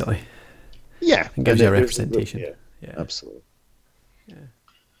 basically. Yeah, and gives you a representation. Yeah, absolutely. Yeah.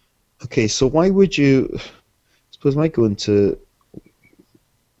 Okay, so why would you? I suppose I might go into.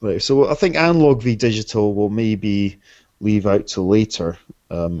 Right, so I think analog v digital will maybe leave out till later.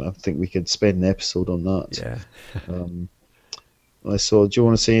 I think we could spend an episode on that. Yeah. So, do you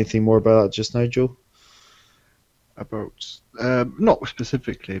want to say anything more about that just now, Joe? About not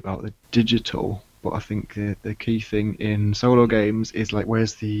specifically about the digital, but I think the key thing in solo games is like,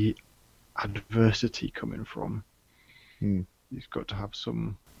 where's the adversity coming from? You've got to have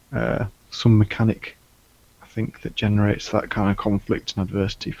some mechanic, I think, that generates that kind of conflict and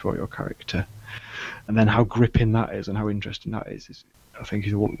adversity for your character, and then how gripping that is and how interesting that is I think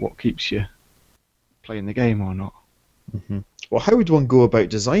is what keeps you playing the game or not. Mm-hmm. Well, how would one go about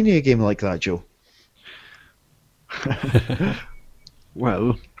designing a game like that, Joe?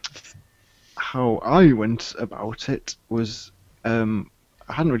 Well, how I went about it was I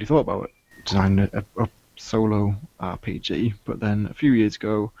hadn't really thought about designing a solo RPG, but then a few years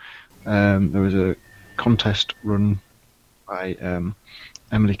ago there was a contest run by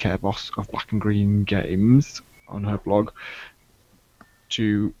Emily Careboss of Black and Green Games on her blog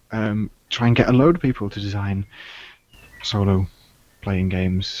to try and get a load of people to design solo playing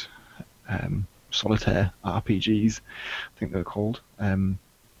games, solitaire RPGs, I think they're called. And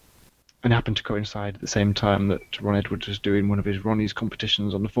it happened to coincide at the same time that Ron Edwards was doing one of his Ronnie's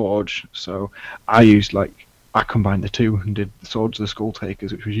competitions on the Forge. So I combined the two and did the Swords of the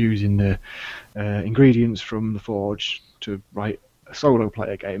Skulltakers, which was using the ingredients from the Forge to write a solo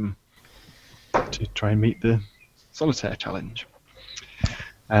player game to try and meet the solitaire challenge.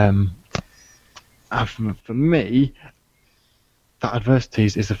 And for me, that adversity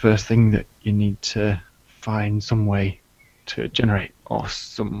is the first thing that you need to find some way to generate, or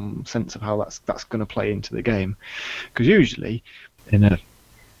some sense of how that's going to play into the game. Because usually, in a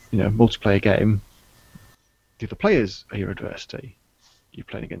multiplayer game, the other players are your adversity. You're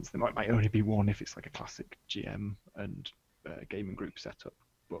playing against them. It might only be one if it's like a classic GM and gaming group setup,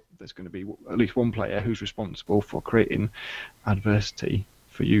 but there's going to be at least one player who's responsible for creating adversity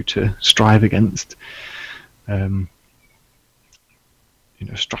for you to strive against.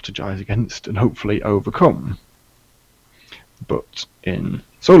 Strategize against and hopefully overcome. But in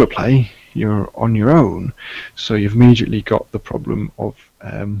solo play, you're on your own, so you've immediately got the problem of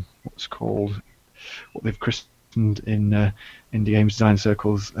what they've christened in indie games design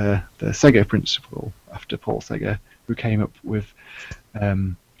circles the Sega principle, after Paul Sega, who came up with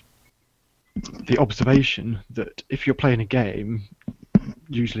the observation that if you're playing a game,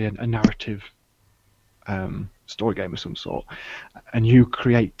 usually a narrative story game of some sort, and you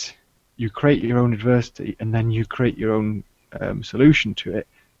create your own adversity and then you create your own solution to it,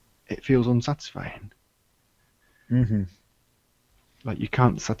 it feels unsatisfying. Mm-hmm. Like, you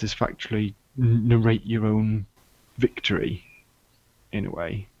can't satisfactorily narrate your own victory in a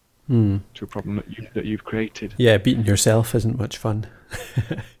way to a problem that you've created. Yeah, beating yourself isn't much fun.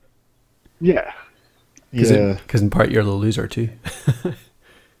 Yeah. Because in part you're the loser too.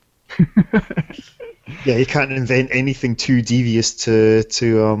 Yeah, you can't invent anything too devious to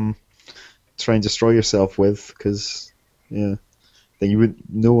try and destroy yourself with, because then you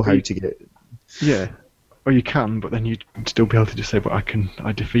wouldn't know how to get. Yeah, or you can, but then you'd still be able to just say, "But I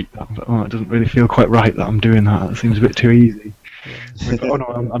defeat that." But it doesn't really feel quite right that I'm doing that. It seems a bit too easy. Yeah. Oh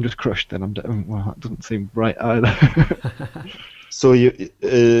no, I'm just crushed. Then well, that doesn't seem right either. So you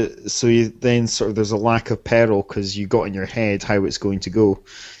then sort of, there's a lack of peril because you got in your head how it's going to go.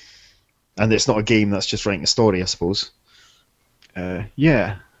 And it's not a game that's just writing a story, I suppose.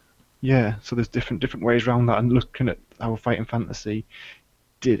 Yeah. So there's different ways around that, and looking at how Fighting Fantasy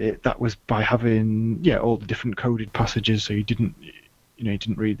did it, that was by having all the different coded passages, so you didn't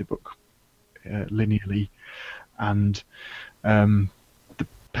read the book linearly, and the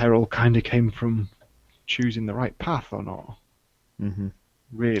peril kind of came from choosing the right path or not. Mm-hmm.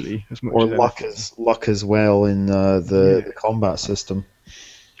 really, as much Or as luck as well in the combat system.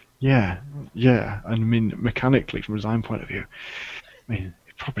 Yeah, and I mean, mechanically, from a design point of view, I mean,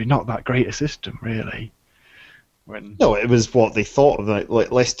 it's probably not that great a system, really. No, it was what they thought of,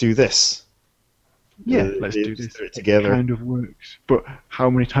 like let's do this. Let's They do just this. threw it together. It kind of works. But how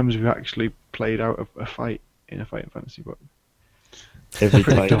many times have you actually played out a fight in a fighting fantasy book? Every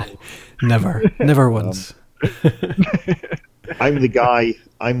time. Never once. I'm the guy.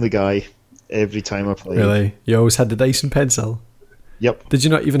 Every time I play. Really? You always had the dice and pencil? Yep. Did you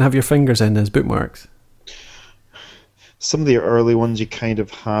not even have your fingers in as bookmarks? Some of the early ones you kind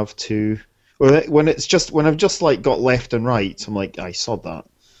of have to. When I've just like got left and right, I'm like, I saw that.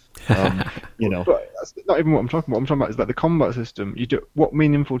 But that's not even what I'm talking about. What I'm talking about is that the combat system. What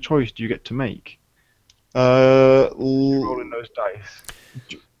meaningful choice do you get to make? Rolling those dice.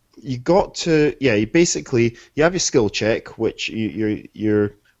 You got to you basically you have your skill check, which your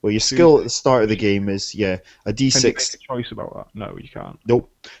skill at the start of the game is a D6. Can you make a choice about that? No, you can't.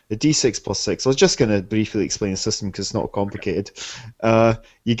 Nope. A D6 plus 6. I was just going to briefly explain the system because it's not complicated.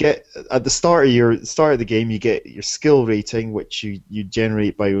 You get at the start of the game, you get your skill rating, which you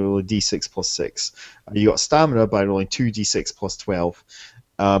generate by rolling D6 plus 6. You got stamina by rolling 2D6 plus 12,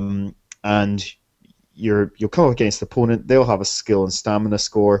 and you'll come up against the opponent. They'll have a skill and stamina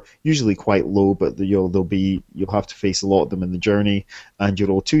score, usually quite low, but you'll have to face a lot of them in the journey. And you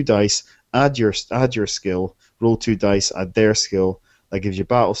roll 2 dice, add your skill, roll 2 dice, add their skill. That gives you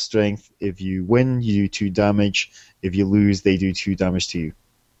battle strength. If you win, you do 2 damage. If you lose, they do 2 damage to you.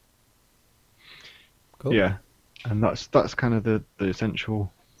 Cool. Yeah, and that's kind of the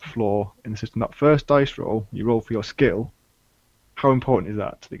essential flaw in the system. That first dice roll, you roll for your skill. How important is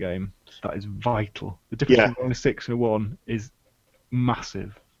that to the game? That is vital. The difference between a 6 and a 1 is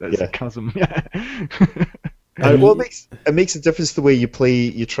massive. There's a chasm. Well, it makes a difference the way you play.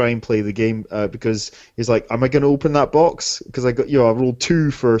 You try and play the game because he's like, "Am I going to open that box?" Because I rolled 2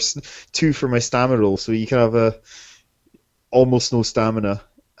 for my stamina roll, so you can have almost no stamina,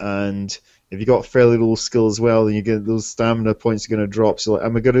 and if you got fairly low skill as well, then you get those stamina points are going to drop. So like,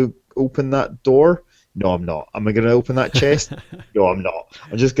 am I going to open that door? No, I'm not. Am I going to open that chest? No, I'm not.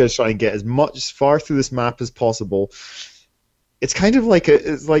 I'm just going to try and get as far through this map as possible. It's kind of like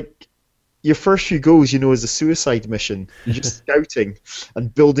it's like your first few goes, is a suicide mission. You're just scouting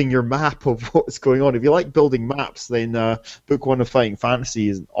and building your map of what's going on. If you like building maps, then Book 1 of Fighting Fantasy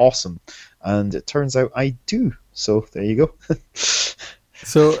is awesome. And it turns out I do. So there you go.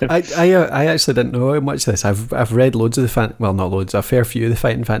 So I actually didn't know much of this. I've read loads of not loads, a fair few of the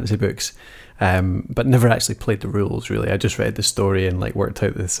Fighting Fantasy books, but never actually played the rules really. I just read the story and worked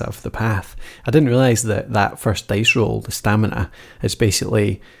out the path. I didn't realise that first dice roll, the stamina, is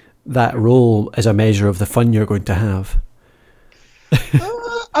basically that roll as a measure of the fun you're going to have.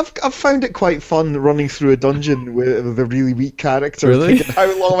 I've found it quite fun running through a dungeon with a really weak character. Really? Thinking,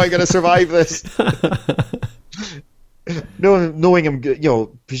 how long am I going to survive this? Knowing I'm,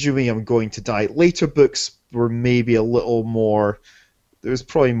 presuming I'm going to die. Later books were maybe a little more. There was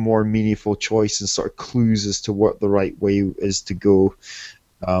probably more meaningful choice and sort of clues as to what the right way is to go.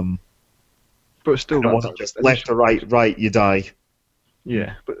 But still, it wasn't just left or right, you die.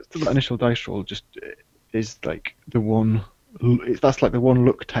 Yeah, but still, that initial dice roll just is like the one. That's like the one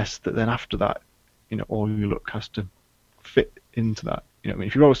look test that then after that, all your luck has to fit into that.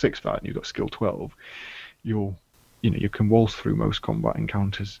 If you roll a 6 for that and you've got skill 12, you can waltz through most combat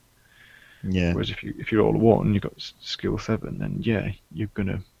encounters. Yeah. Whereas if you roll a 1 and you've got skill 7, then you're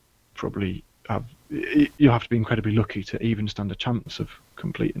gonna probably you have to be incredibly lucky to even stand a chance of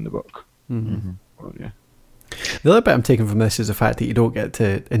completing the book. Mm-hmm. Well, yeah. The other bit I'm taking from this is the fact that you don't get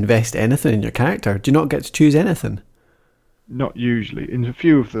to invest anything in your character. Do you not get to choose anything? Not usually. In a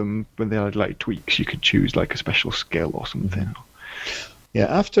few of them, when they had tweaks, you could choose a special skill or something. Yeah,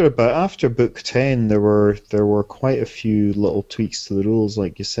 after book 10, there were quite a few little tweaks to the rules,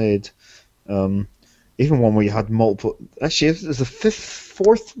 like you said. Even one where you had multiple. Actually, there's a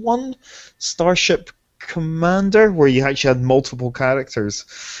fourth one, Starship Commander, where you actually had multiple characters.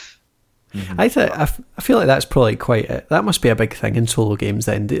 Mm-hmm. I feel like that's probably that must be a big thing in solo games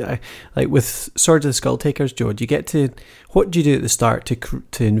then. With Swords of the Skultakers, Joe, what do you do at the start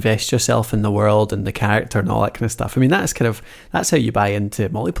to invest yourself in the world and the character and all that kind of stuff? I mean, that's how you buy into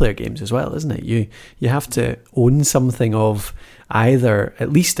multiplayer games as well, isn't it? You have to own something of either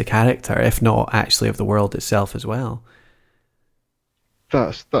at least the character, if not actually of the world itself as well.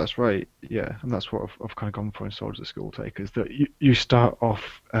 That's right, yeah, and that's what I've kind of gone for in Swords of the Skultakers. That you start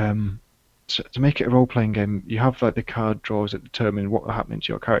off. To make it a role-playing game, you have the card draws that determine what will happen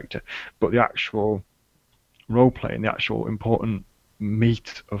to your character, but the actual role-playing, the actual important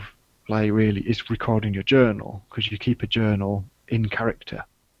meat of play really is recording your journal, because you keep a journal in character.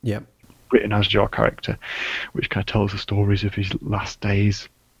 Yep. Written as your character, which kind of tells the stories of his last days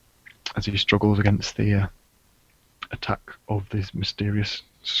as he struggles against the attack of these mysterious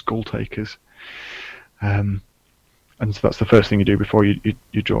Skulltakers. And so that's the first thing you do before you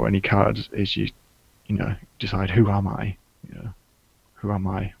draw any cards, is you decide, who am I? Who am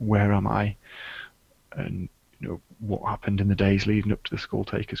I? Where am I? And what happened in the days leading up to the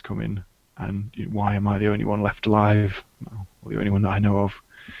Skultakers coming, and why am I the only one left alive, or the only one that I know of?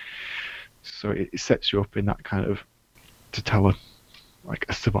 So it sets you up in that kind of, to tell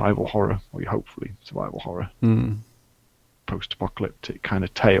a survival horror, or hopefully survival horror, post-apocalyptic kind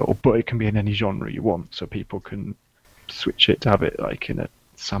of tale, but it can be in any genre you want, so people can switch it to have it like in a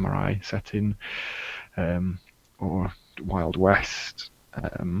samurai setting, or Wild West,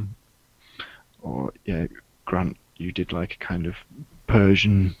 or Grant, you did like a kind of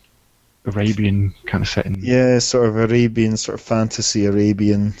Persian, Arabian kind of setting. Yeah, sort of Arabian, sort of fantasy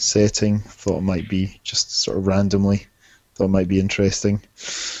Arabian setting. Thought it might be just sort of randomly. Thought it might be interesting.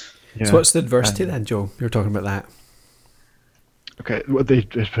 Yeah. So what's the adversity then, Joe? You're talking about that. Okay, well, the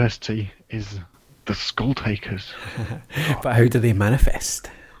adversity is the Skultakers. But how do they manifest?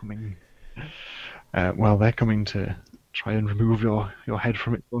 Well, they're coming to try and remove your head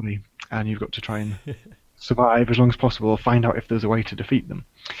from its body, and you've got to try and survive as long as possible, or find out if there's a way to defeat them.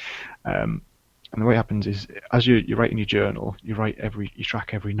 And the way it happens is, as you're writing your journal, you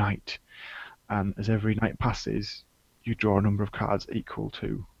track every night, and as every night passes, you draw a number of cards equal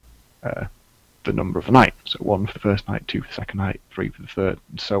to the number of the night. So 1 for the first night, 2 for the second night, 3 for the third,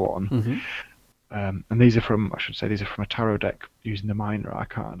 and so on. Mm-hmm. And these are from a tarot deck using the minor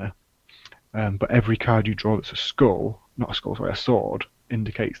arcana. But every card you draw that's a sword,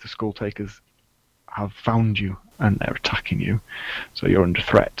 indicates the Skultakers have found you and they're attacking you, so you're under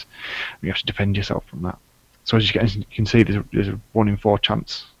threat. You have to defend yourself from that. So as you can see, there's a 1 in 4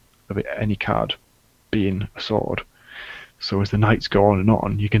 chance of any card being a sword. So as the nights go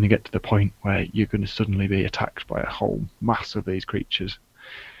on, you're going to get to the point where you're going to suddenly be attacked by a whole mass of these creatures,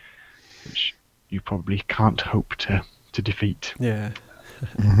 which you probably can't hope to defeat. Yeah.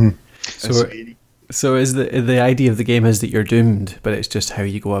 Mm-hmm. So is the idea of the game is that you're doomed, but it's just how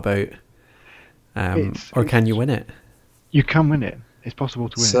you go about, or can you win it? You can win it. It's possible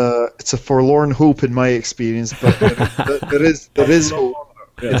to win. It's a forlorn hope in my experience, but there is hope.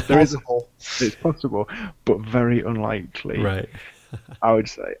 Yeah, there is a hope. It's possible, but very unlikely. Right. I would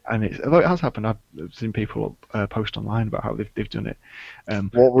say, and although it has happened, I've seen people post online about how they've done it.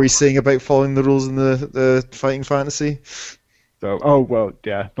 What were you saying about following the rules in the fighting fantasy? So, I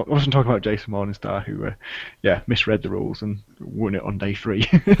wasn't talking about Jason Morningstar, who, misread the rules and won it on day 3.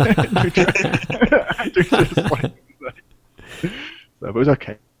 So, but it was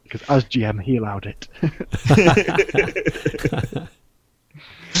okay, because as GM, he allowed it.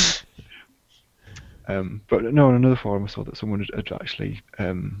 But no, on another forum I saw that someone had actually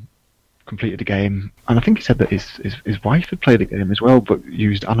completed the game, and I think he said that his wife had played the game as well, but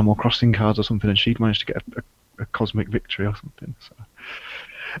used Animal Crossing cards or something, and she'd managed to get a cosmic victory or something. So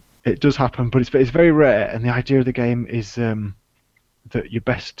it does happen, but it's very rare. And the idea of the game is that your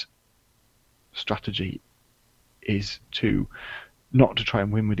best strategy is not to try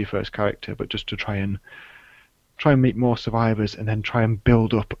and win with your first character, but just to try and meet more survivors, and then try and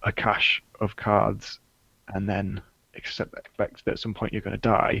build up a cache of cards, and then expect that at some point you're going to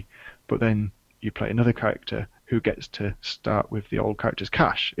die, but then you play another character who gets to start with the old character's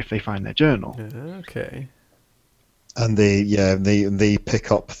cache if they find their journal. Okay. And they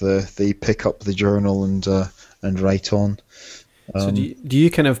pick up the journal and write on. So do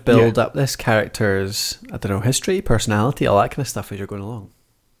you kind of build up this character's, I don't know, history, personality, all that kind of stuff as you're going along?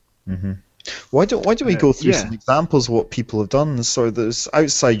 Mm-hmm. Why don't we go through some examples of what people have done? So that's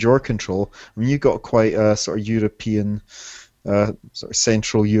outside your control. I mean, you've got quite a sort of European, sort of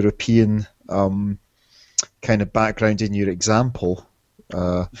Central European kind of background in your example.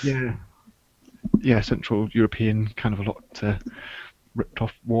 Central European, kind of a lot ripped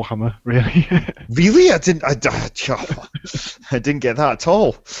off Warhammer, really. Really, I didn't get that at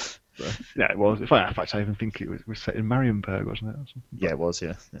all. Yeah, it was. In fact, I even think it was set in Marienburg, wasn't it? Or something? Yeah, it was.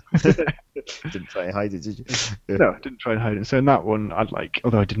 Yeah. Didn't try and hide it, did you? Yeah. No, I didn't try and hide it. So in that one,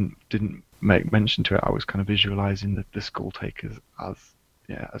 although I didn't make mention to it, I was kind of visualizing the Skultakers as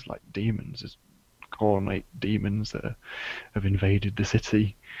like demons, as ornate demons that have invaded the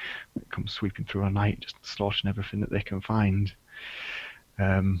city, that come sweeping through at night, just slaughtering everything that they can find.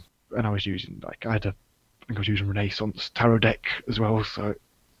 And I was using I think I was using Renaissance tarot deck as well, so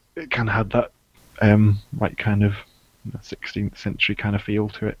it kind of had that kind of 16th century kind of feel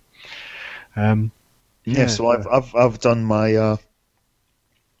to it. So I've done my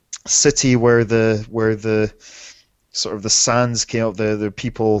city where the sort of the sands came up. The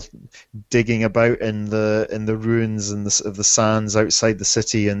people digging about in the ruins and of the sands outside the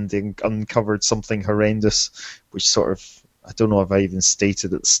city, and they uncovered something horrendous, which sort of, I don't know if I even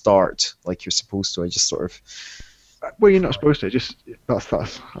stated at the start like you're supposed to. I just sort of. Well, you're not supposed to. Just that's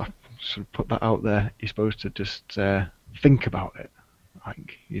I should put that out there. You're supposed to just think about it. I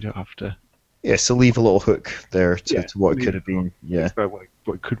think you don't have to. Yeah, so leave a little hook there to what it could have been. Yeah,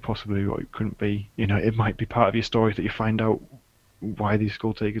 what it could possibly be, what it couldn't be. It might be part of your story that you find out why these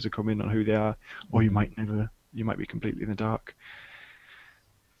Skulltakers are coming and who they are, or you might never. You might be completely in the dark.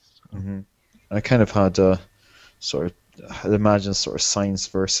 So. Mm-hmm. I kind of had I'd imagine sort of science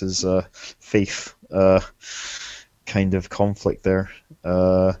versus faith kind of conflict there.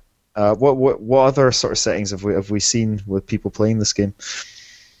 What other sort of settings have we seen with people playing this game?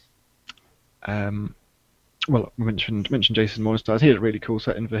 Well, we mentioned Jason Morningstar. He had a really cool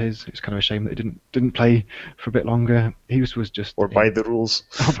setting for his. It's kind of a shame that he didn't play for a bit longer. He was just by the rules.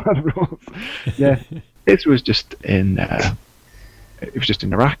 By the rules. Yeah, this was just in. It was just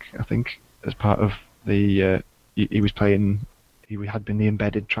in Iraq, I think, as part of the. He was playing. He had been the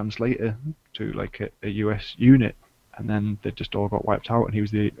embedded translator to like a US unit, and then they just all got wiped out, and he was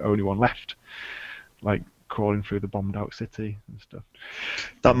the only one left, like crawling through the bombed out city and stuff.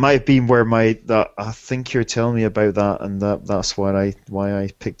 That might have been where I think you're telling me about that, and that's why I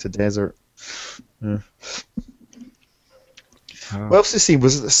picked a desert. Yeah. What else did you see?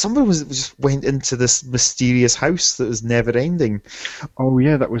 Was somebody just went into this mysterious house that was never ending? Oh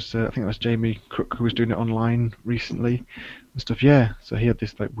yeah, that was I think that was Jamie Cook who was doing it online recently and stuff. Yeah, so he had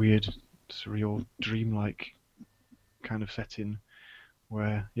this like weird, surreal, dreamlike kind of setting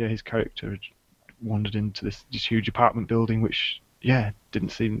where his character had wandered into this huge apartment building, which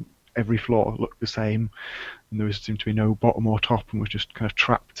didn't seem, every floor looked the same, and there seemed to be no bottom or top, and was just kind of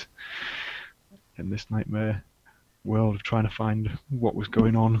trapped in this nightmare world of trying to find what was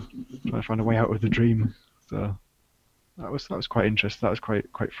going on, trying to find a way out of the dream. So that was quite interesting. That was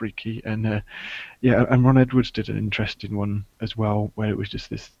quite freaky, and and Ron Edwards did an interesting one as well, where it was just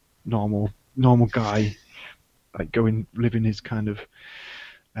this normal guy, like living his kind of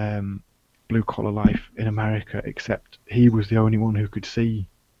blue collar life in America, except he was the only one who could see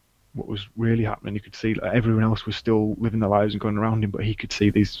what was really happening. He could see, like, everyone else was still living their lives and going around him, but he could see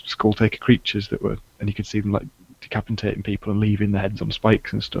these Skulltaker creatures and he could see them like decapitating people and leaving their heads on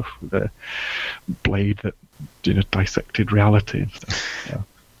spikes and stuff with a blade that dissected reality and stuff. Yeah.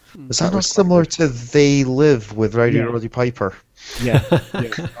 Is that not similar to They Live with Roddy Piper? Yeah. I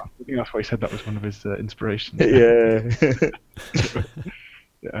think that's why he said that was one of his inspirations. Yeah.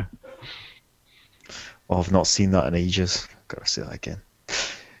 Yeah. Oh, I've not seen that in ages. Gotta see that again.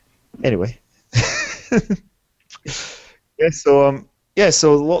 Anyway.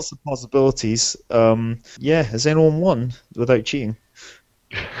 So lots of possibilities. Has anyone won without cheating?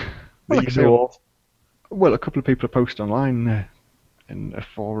 Well, a couple of people have posted online in a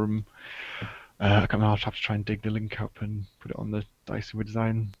forum. I can't remember, I'll have to try and dig the link up and put it on the Dice with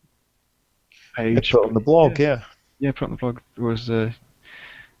Design page. Put it on the blog, yeah. Yeah, put it on the blog. There was I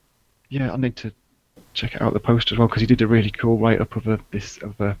need to check it out, the post as well, because he did a really cool write-up of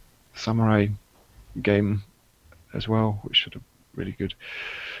a samurai game as well, which should have really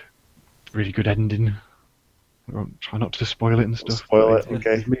good ending. I won't try not to spoil it and stuff. Spoil it,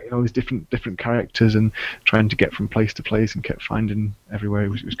 okay. Meeting all these different characters and trying to get from place to place, and kept finding everywhere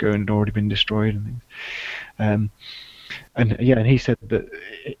it was going had already been destroyed and things. And he said that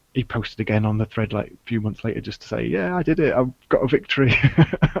he posted again on the thread like a few months later just to say, yeah, I did it, I've got a victory.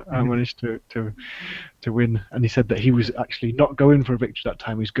 I managed to win. And he said that he was actually not going for a victory that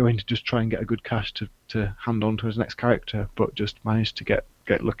time. He was going to just try and get a good cash to hand on to his next character, but just managed to get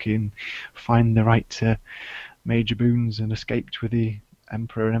lucky and find the right major boons and escaped with the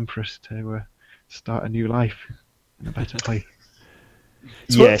Emperor and Empress to start a new life in a better place.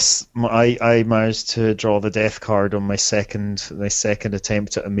 Yes, I managed to draw the death card on my second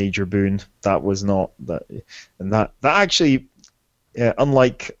attempt at a major boon. That was not that, and that actually,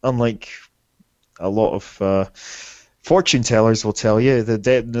 unlike a lot of fortune tellers will tell you,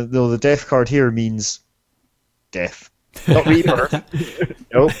 the death card here means death, not rebirth.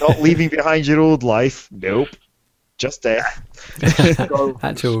 Nope, not leaving behind your old life. Nope, just death.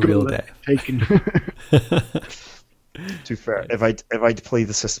 Actual real death. Taken. To be fair, if I'd played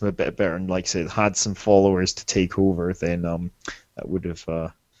the system a bit better and, like I said, had some followers to take over, then that would have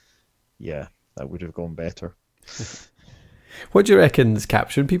gone better. What do you reckon is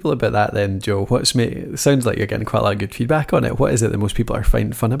capturing people about that then, Joe? It sounds like you're getting quite a lot of good feedback on it. What is it that most people are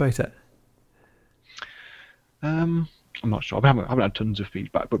finding fun about it? I'm not sure. I haven't had tons of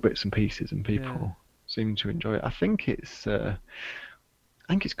feedback, but bits and pieces, and people seem to enjoy it. I think it's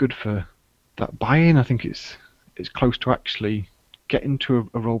good for that buy-in. I think it's close to actually getting to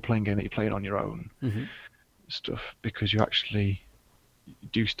a role-playing game that you're playing on your own stuff, because you actually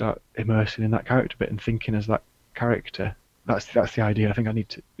do start immersing in that character bit and thinking as that character. That's the idea. I think I need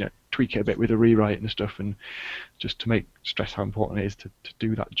to tweak it a bit with a rewrite and stuff, and just to stress how important it is to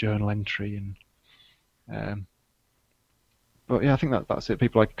do that journal entry. And but yeah, I think that's it.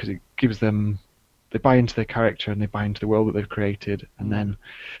 People like, because it gives them, they buy into their character and they buy into the world that they've created, and then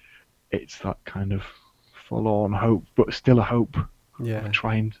it's that kind of forlorn hope, but still a hope of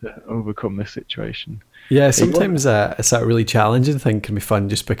trying to overcome this situation. Yeah, sometimes it's that really challenging thing can be fun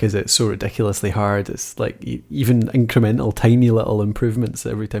just because it's so ridiculously hard. It's like even incremental, tiny little improvements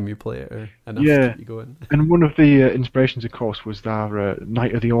every time you play it are enough to keep you going. And one of the inspirations, of course, was our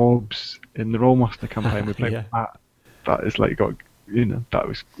Night of the Orbs in the Rolemaster campaign we played with that. That is like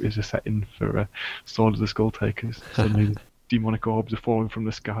is a setting for Sword of the Skultakers. Suddenly demonic orbs are falling from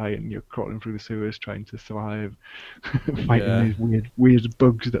the sky and you're crawling through the sewers trying to survive, fighting these weird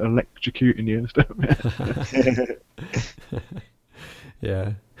bugs that are electrocuting you and stuff.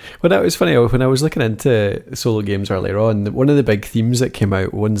 Yeah. Well, that was funny. When I was looking into solo games earlier on, one of the big themes that came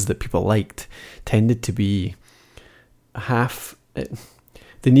out, ones that people liked, tended to be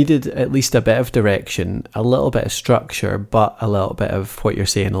they needed at least a bit of direction, a little bit of structure, but a little bit of what you're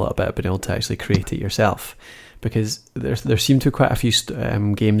saying, a little bit of being able to actually create it yourself. Because there seem to be quite a few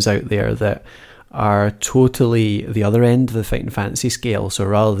games out there that are totally the other end of the fighting fantasy scale. So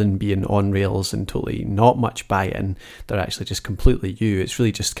rather than being on rails and totally not much buy-in, they're actually just completely you. It's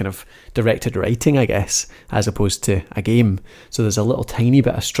really just kind of directed writing, I guess, as opposed to a game. So there's a little tiny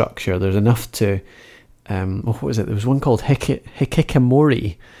bit of structure. There's enough to... what was it? There was one called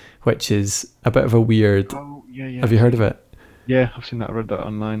Hikikomori, which is a bit of a weird... Oh, yeah. Have you heard of it? Yeah, I've seen that. I read that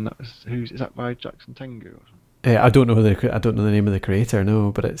online. Is that by Jackson Tengu or something? I don't know the name of the creator,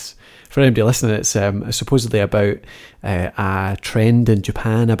 no, but it's, for anybody listening, it's supposedly about a trend in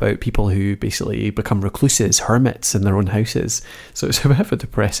Japan about people who basically become recluses, hermits in their own houses. So it's a bit of a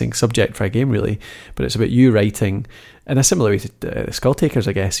depressing subject for a game, really, but it's about you writing, in a similar way to Skulltakers,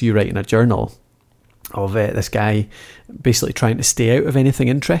 I guess, you writing a journal of this guy basically trying to stay out of anything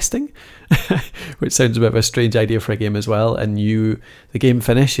interesting, which sounds a bit of a strange idea for a game as well. And the game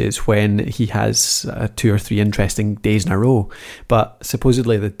finishes when he has 2 or 3 interesting days in a row. But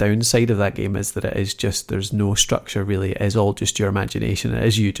supposedly the downside of that game is that it is just, there's no structure really. It is all just your imagination. It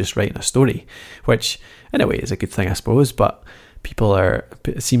is you just writing a story, which in a way is a good thing, I suppose. But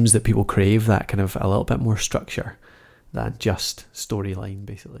it seems that people crave that kind of a little bit more structure than just storyline,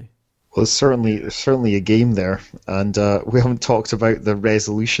 basically. Well, there's certainly a game there, and we haven't talked about the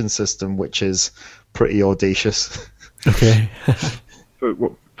resolution system, which is pretty audacious. Okay. for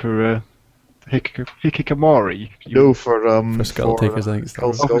Hikikomori? No, for Skulltakers, I think it's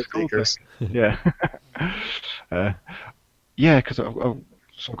called. Skulltakers. Yeah. Because I've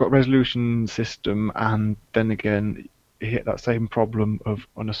got a resolution system, and then again, you hit that same problem of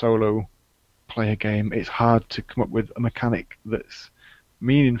on a solo player game, it's hard to come up with a mechanic that's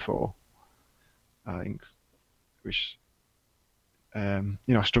meaningful. I think, which I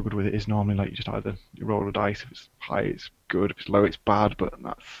struggled with. It is normally like you roll a dice. If it's high, it's good. If it's low, it's bad. But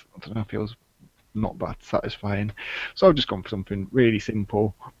that's, I don't know, feels not that satisfying. So I've just gone for something really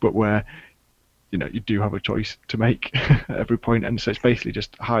simple, but where you do have a choice to make at every point, and so it's basically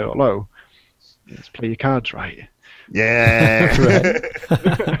just high or low. Let's play your cards right. Yeah.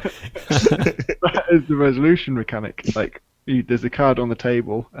 That is the resolution mechanic. Like, there's a card on the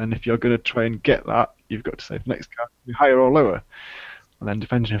table, and if you're going to try and get that, you've got to say the next card will be higher or lower. And then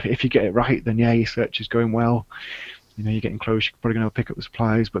depending if you get it right, then your search is going well. You're getting close, you're probably going to pick up the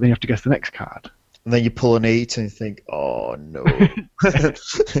supplies, but then you have to guess the next card. And then you pull an 8 and you think, oh no.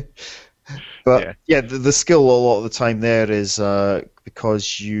 But the skill a lot of the time there is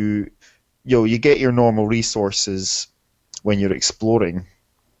because you get your normal resources when you're exploring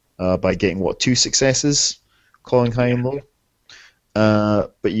by getting 2 successes, calling high and low.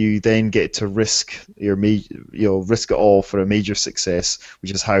 But you then get to risk risk it all for a major success,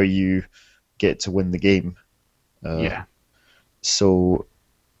 which is how you get to win the game. So,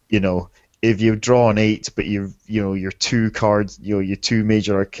 if you draw an 8, but your 2 cards, your 2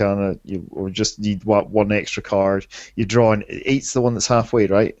 major arcana, or just need one extra card, you draw an 8's the one that's halfway,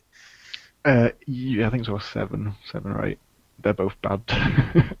 right? I think so. 7 or 8. They're both bad.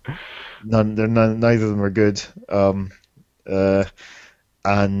 Neither of them are good.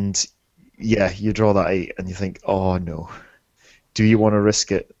 and yeah, you draw that 8, and you think, oh no, do you want to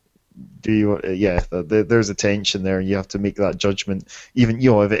risk it? Do you? There's a tension there, and you have to make that judgment. Even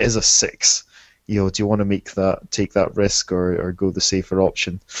if it is a 6, do you want to take that risk or go the safer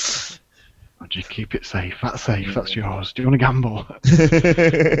option? Or do you keep it safe? That's safe. That's yours. Do you want to gamble?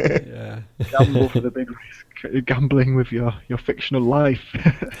 Yeah. Gamble for the big risk. You're gambling with your fictional life.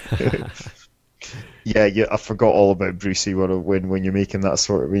 Yeah, I forgot all about Brucey when you're making those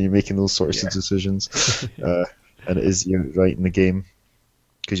sorts of decisions, and it is right in the game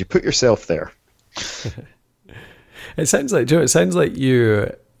because you put yourself there. It sounds like Joe. It sounds like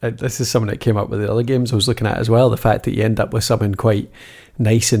you. This is something that came up with the other games I was looking at as well. The fact that you end up with something quite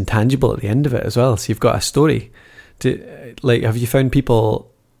nice and tangible at the end of it as well. So you've got a story. Have you found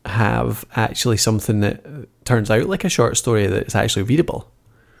people have actually something that turns out like a short story that's actually readable?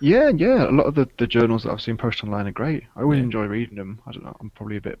 Yeah. A lot of the journals that I've seen posted online are great. I always enjoy reading them. I don't know. I'm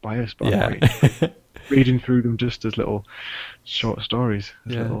probably a bit biased, but I'm reading through them just as little short stories.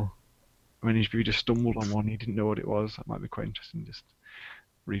 If you just stumbled on one, you didn't know what it was, that might be quite interesting. Just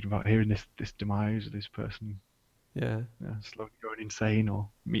reading about hearing this demise of this person, slowly going insane or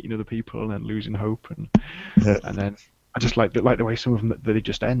meeting other people and then losing hope, and then I just like the way some of them that they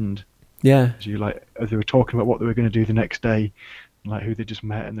just end. Yeah, as they were talking about what they were going to do the next day, like who they just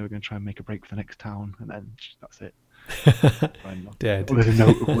met, and they were going to try and make a break for the next town, and then that's it. Dead. Or there's a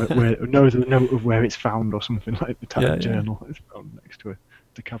note of where it's found, or something like the time journal is found next to a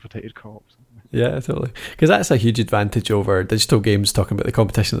decapitated corpse. Yeah, totally. Because that's a huge advantage over digital games. Talking about the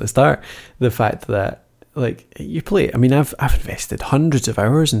competition at the start, the fact that you play. I mean, I've invested hundreds of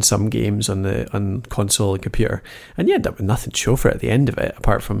hours in some games on console and computer, and you end up with nothing to show for it at the end of it,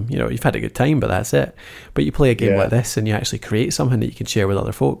 apart from you've had a good time, but that's it. But you play a game like this, and you actually create something that you can share with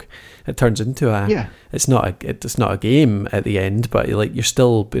other folk. It turns into it's not a game at the end, but you're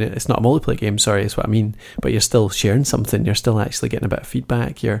still. It's not a multiplayer game. Sorry, is what I mean. But you're still sharing something. You're still actually getting a bit of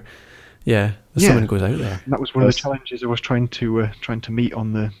feedback. Someone goes out there. And that was one of the challenges I was trying to meet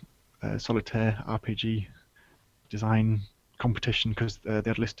on the Solitaire RPG design competition, because they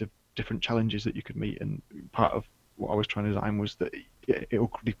had a list of different challenges that you could meet, and part of what I was trying to design was that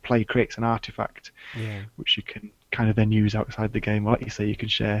the play creates an artifact which you can kind of then use outside the game, or like you say, you can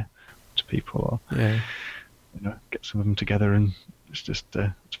share to people, or get some of them together, and it's just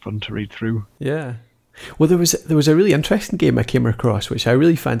it's fun to read through. Well, there was a really interesting game I came across which I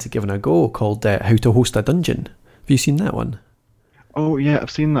really fancy giving a go, called How to Host a Dungeon. Have you seen that one? Oh yeah, I've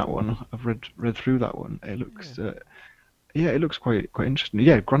seen that one. I've read through that one. It looks it looks quite interesting.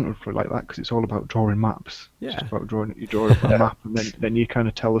 Yeah, Grant would probably like that because it's all about drawing maps. It's just about you draw a map, and then you kind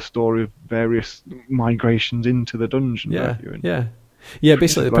of tell the story of various migrations into the dungeon. Yeah,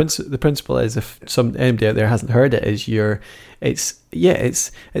 basically the principle is, if anybody out there hasn't heard it, is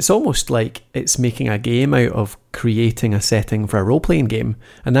it's almost like it's making a game out of creating a setting for a role-playing game,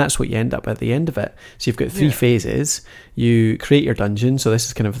 and that's what you end up at the end of it. So you've got 3 phases. You create your dungeon, so this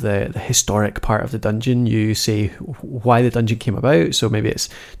is kind of the historic part of the dungeon. You say why the dungeon came about, so maybe it's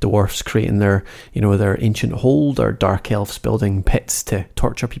dwarfs creating their ancient hold, or dark elves building pits to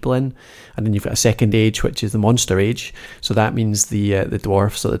torture people in. And then you've got a second age, which is the monster age, so that means the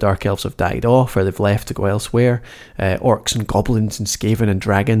dwarfs or the dark elves have died off, or they've left to go elsewhere. Orcs and goblins and skaven and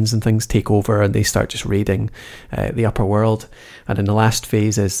dragons and things take over, and they start just raiding the upper world. And then the last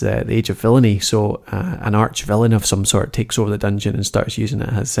phase is the age of villainy, so an arch villain of some sort takes over the dungeon and starts using it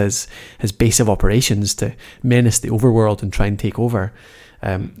as his base of operations to menace the overworld and try and take over.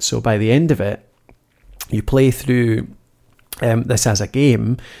 So by the end of it, you play through this as a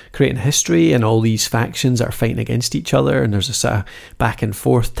game, creating history, and all these factions are fighting against each other, and there's a sort of back and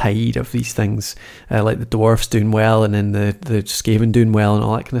forth tide of these things, like the dwarfs doing well, and then the skaven doing well, and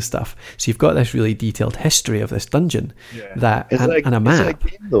all that kind of stuff. So you've got this really detailed history of this dungeon, and a map. Is it a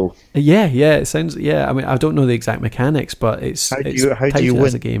game though? Yeah, it sounds. Yeah, I mean, I don't know the exact mechanics, but how do you win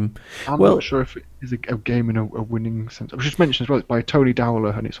as a game? I'm not sure if it is a game in a winning sense. I was just mentioned as well, it's by Tony Dowler,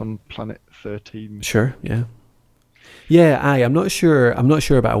 and it's on Planet 13. Sure, yeah. Yeah, I'm not sure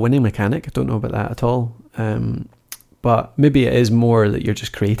about a winning mechanic. I don't know about that at all. But maybe it is more that you're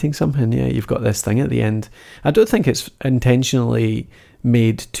just creating something. Yeah, you've got this thing at the end. I don't think it's intentionally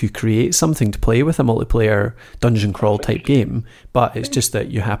made to create something to play with, a multiplayer dungeon crawl type game, but it's just that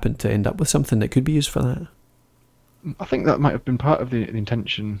you happen to end up with something that could be used for that. I think that might have been part of the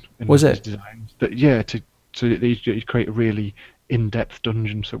intention in Was it? designs. That you create a really in-depth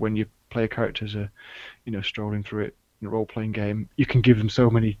dungeon, so when you play a character as strolling through it in a role-playing game, you can give them so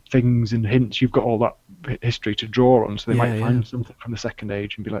many things and hints. You've got all that history to draw on, so they might find something from the second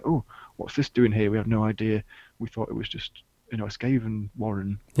age and be like, oh, what's this doing here? We have no idea. We thought it was just a Skaven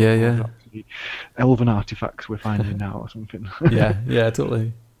Warren. Yeah, yeah. The elven artifacts we're finding now or something. yeah,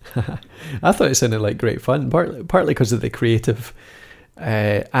 totally. I thought it sounded like great fun, partly because of the creative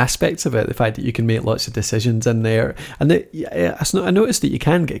aspects of it, the fact that you can make lots of decisions in there, and I noticed that you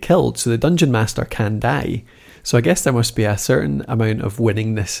can get killed, so the dungeon master can die. So I guess there must be a certain amount of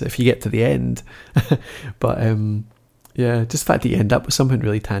winningness if you get to the end. But yeah, just the fact that you end up with something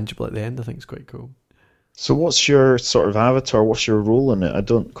really tangible at the end, I think is quite cool. So what's your sort of avatar? What's your role in it? I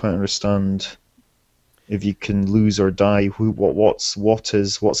don't quite understand. If you can lose or die,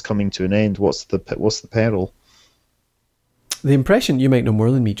 what's coming to an end? What's the peril? The impression, you might know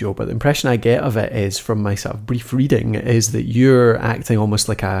more than me, Joe, but the impression I get of it is, from my sort of brief reading, is that you're acting almost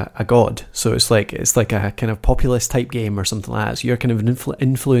like a god. So it's like a kind of populist type game or something like that. So you're kind of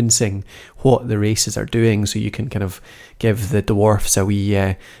influencing what the races are doing. So you can kind of give the dwarfs a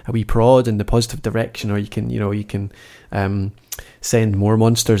wee prod in the positive direction, or you can send more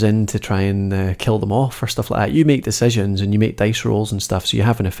monsters in to try and kill them off or stuff like that. You make decisions and you make dice rolls and stuff, so you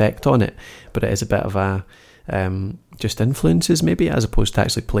have an effect on it. But it is a bit of a just influences maybe, as opposed to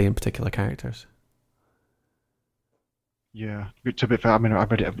actually playing particular characters. Yeah, to be fair, I mean, I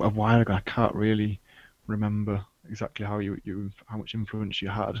read it a while ago. I can't really remember exactly how much influence you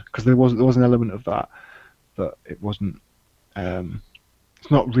had, because there was an element of that, but it wasn't.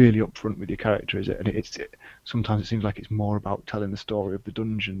 It's not really upfront with your character, is it? And sometimes it seems like it's more about telling the story of the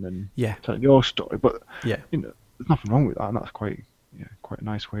dungeon than telling your story. But there's nothing wrong with that, and that's quite a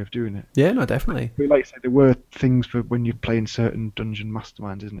nice way of doing it. Yeah, no, definitely. But like I say, there were things for when you're playing certain dungeon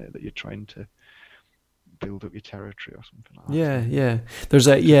masterminds, isn't it, that you're trying to build up your territory or something like that. Yeah. There's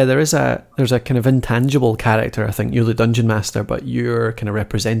a kind of intangible character. I think you're the dungeon master, but you're kind of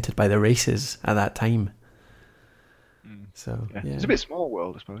represented by the races at that time. So it's a bit small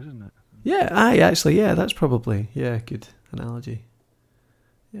world, I suppose, isn't it? Yeah, that's probably good analogy.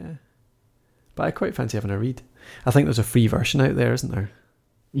 Yeah, but I quite fancy having a read. I think there's a free version out there, isn't there?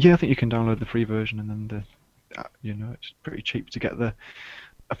 Yeah, I think you can download the free version, and then it's pretty cheap to get the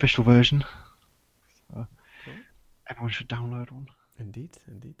official version. So everyone should download one. Indeed.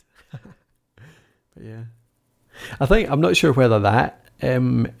 But yeah, I'm not sure whether that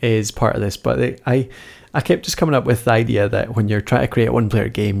is part of this, but I kept just coming up with the idea that when you're trying to create a one-player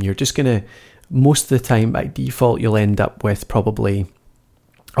game, you're just going to, most of the time by default, you'll end up with probably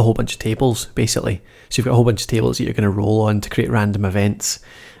a whole bunch of tables, basically. So you've got a whole bunch of tables that you're going to roll on to create random events.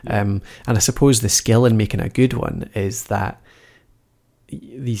 And I suppose the skill in making a good one is that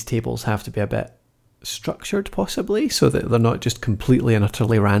these tables have to be a bit structured, possibly, so that they're not just completely and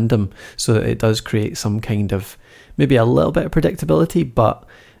utterly random, so that it does create some kind of, maybe a little bit of predictability, but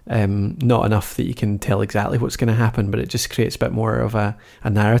not enough that you can tell exactly what's going to happen, but it just creates a bit more of a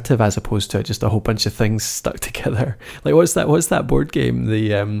narrative, as opposed to just a whole bunch of things stuck together. Like what's that board game,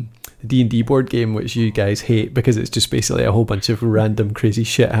 the D&D board game, which you guys hate because it's just basically a whole bunch of random crazy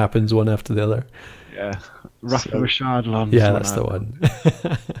shit happens one after the other? Yeah, Rafa Shardlon. Yeah, that's the one.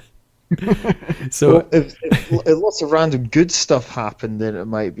 So if lots of random good stuff happen, then it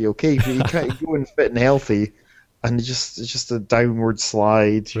might be okay, but you can't go and fit and healthy and it's just a downward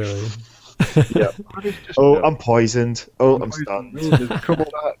slide. Really? Yeah. I'm poisoned. I'm stunned. There's a couple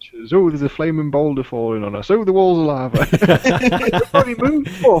of archers. There's a flaming boulder falling on us. The walls are lava. Everybody move.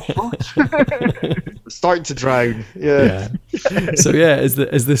 We're starting to drown. Yeah. So is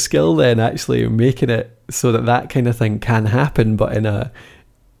the skill then actually making it so that kind of thing can happen, but in a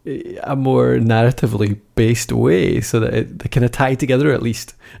more narratively based way, so that they kind of tie together at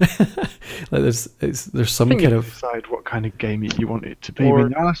least. Like there's some kind of decide what kind of game you want it to be. I mean,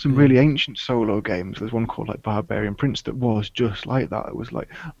 there are some really ancient solo games. There's one called like Barbarian Prince that was just like that. It was like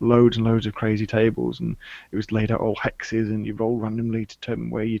loads and loads of crazy tables, and it was laid out all hexes, and you roll randomly to determine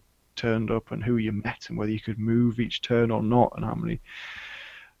where you turned up and who you met and whether you could move each turn or not, and how many.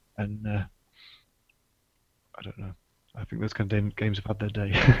 And I don't know. I think those kind of games have had their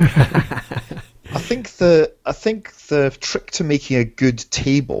day. I think the trick to making a good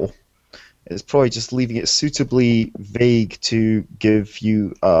table is probably just leaving it suitably vague to give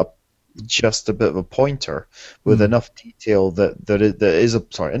you just a bit of a pointer with enough detail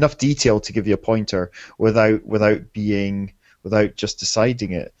enough detail to give you a pointer without just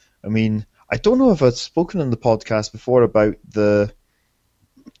deciding it. I mean, I don't know if I've spoken on the podcast before about the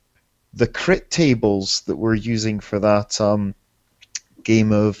crit tables that we're using for that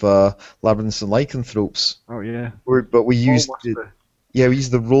game of Labyrinths and Lycanthropes. Oh yeah. We used the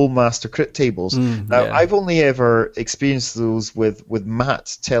Rollmaster crit tables. Now I've only ever experienced those with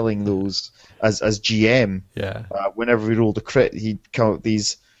Matt telling those as GM. Yeah. Whenever we rolled a crit, he'd come up with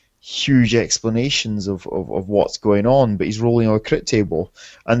these huge explanations of what's going on, but he's rolling on a crit table,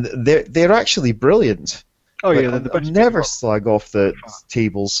 and they're actually brilliant. Oh Like, yeah, the I'll never slag off the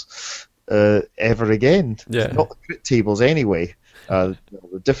tables ever again. Yeah. Not the crit tables anyway. The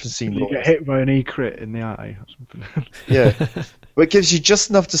difference between you get hit by an E-crit in the eye or something. yeah, but it gives you just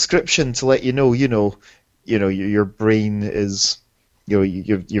enough description to let you know, your brain is,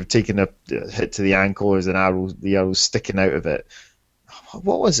 you've taken a hit to the ankle. There's an arrow, the arrow's sticking out of it.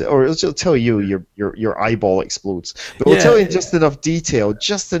 What was it? Or it'll tell you your eyeball explodes. But it'll tell you just enough detail,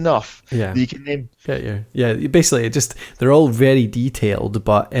 just enough that you can name. Yeah. Basically, they're all very detailed,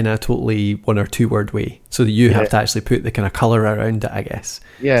 but in a totally 1 or 2 word way. So that you have to actually put the kind of colour around it, I guess.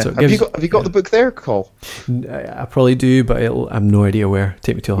 Yeah. So have you got the book there, Cole? I probably do, but I'm no idea where.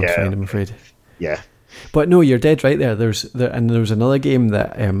 Take me too long to find, I'm afraid. Yeah. But no, you're dead right there. There's another game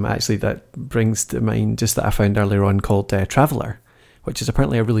that actually that brings to mind just that I found earlier on called Traveller, which is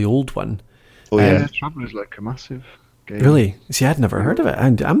apparently a really old one. Oh yeah, Traveller's like a massive game. Really? See, I'd never heard of it.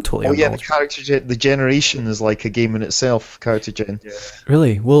 I'm totally. Oh yeah, the generation is like a game in itself. Character gen. Yeah.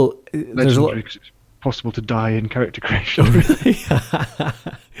 Really? Well, there's a lot. It's possible to die in character creation. Oh, really?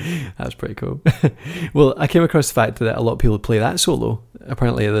 That's pretty cool. Well, I came across the fact that a lot of people play that solo.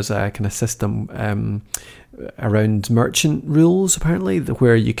 Apparently, there's a kind of system around merchant rules, apparently,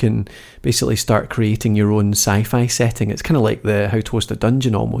 where you can basically start creating your own sci-fi setting. It's kind of like the How to Host a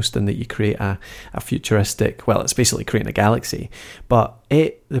Dungeon almost, in that you create a futuristic, well, it's basically creating a galaxy. But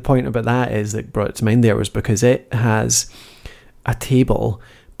the point about that is that brought it to mind there was because it has a table,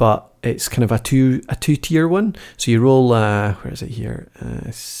 but it's kind of a two-tier one. So you roll, where is it here?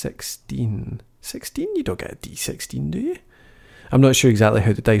 16. 16? You don't get a D16, do you? I'm not sure exactly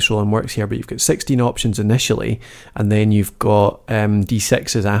how the dice rolling works here, but you've got 16 options initially, and then you've got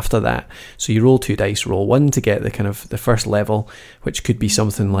D6s after that. So you roll 2 dice, roll 1 to get the kind of the first level, which could be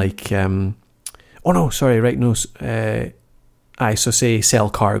something like, so say sell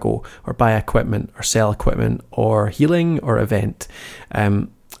cargo, or buy equipment, or sell equipment, or healing, or event.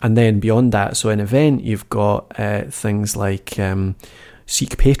 And then beyond that, so in event, you've got things like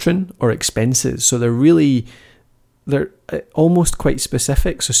seek patron or expenses. So they're almost quite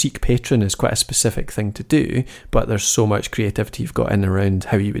specific. So seek patron is quite a specific thing to do, but there's so much creativity you've got in around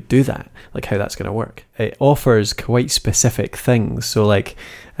how you would do that, like how that's going to work. It offers quite specific things. So like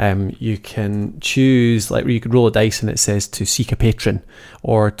you can choose, like you could roll a dice and it says to seek a patron,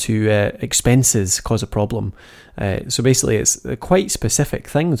 or to expenses cause a problem. So basically it's quite specific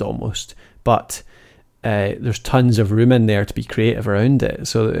things almost, but there's tons of room in there to be creative around it.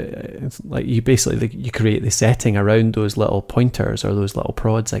 So it's like you create the setting around those little pointers or those little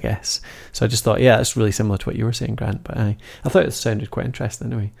prods, I guess. So I just thought, it's really similar to what you were saying, Grant. But I thought it sounded quite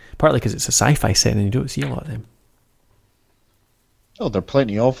interesting anyway. Partly because it's a sci-fi setting and you don't see a lot of them. Oh, there are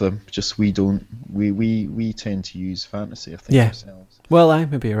plenty of them. Just we don't. We tend to use fantasy, I think, ourselves. Well,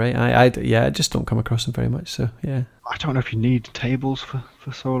 maybe you're right. I just don't come across them very much. So yeah. I don't know if you need tables for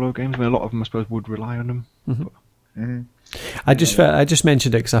solo games. I mean, a lot of them, I suppose, would rely on them. Mm-hmm. Mm-hmm. I just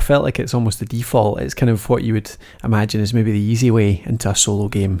mentioned it because I felt like it's almost the default. It's kind of what you would imagine is maybe the easy way into a solo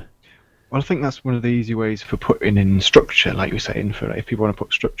game. Well, I think that's one of the easy ways for putting in structure, like you were saying, for if people want to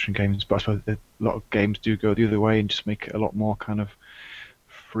put structure in games. But I suppose a lot of games do go the other way and just make it a lot more kind of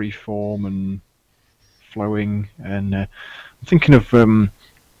free form and flowing. And I'm thinking of a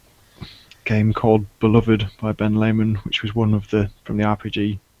game called Beloved by Ben Lehman, which was one of from the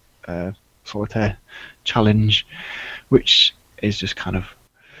RPG Solitaire Challenge, which is just kind of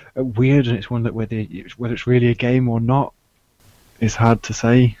weird, and it's one that whether it's really a game or not is hard to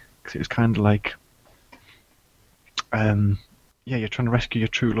say, because it was kind of like you're trying to rescue your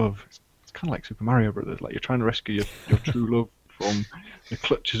true love. It's kind of like Super Mario Brothers, like you're trying to rescue your true love from the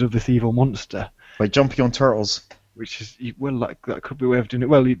clutches of this evil monster by jumping on turtles. Which is, well, that could be a way of doing it.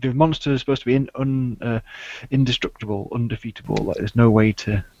 Well, the monster is supposed to be indestructible, undefeatable. Like there's no way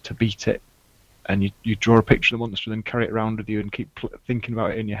to beat it. And you draw a picture of the monster, then carry it around with you, and keep thinking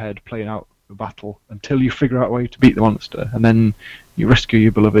about it in your head, playing out the battle until you figure out a way to beat the monster, and then you rescue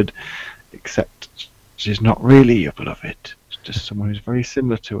your beloved. Except she's not really your beloved. It's just someone who's very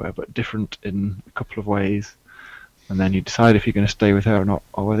similar to her, but different in a couple of ways. And then you decide if you're going to stay with her or not,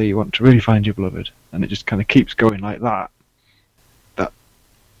 or whether you want to really find your beloved. And it just kind of keeps going like that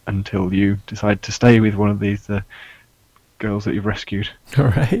until you decide to stay with one of these girls that you've rescued. All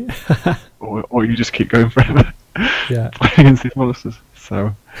right. or you just keep going forever. Yeah. Playing against these monsters.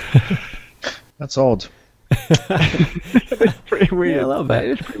 So that's odd. It's pretty weird. Yeah, a little bit.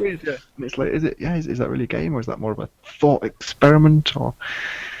 It's pretty weird. Yeah. And it's like, is that really a game, or is that more of a thought experiment? Or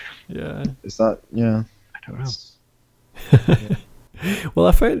yeah, is that? Yeah, I don't know. Well,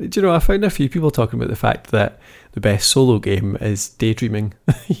 I found a few people talking about the fact that the best solo game is daydreaming.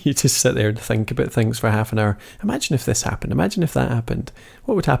 You just sit there and think about things for half an hour. Imagine if this happened. Imagine if that happened.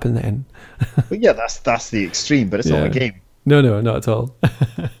 What would happen then? But yeah, that's the extreme, but it's not a game. No, not at all.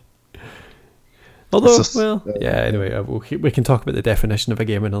 Although, anyway, we can talk about the definition of a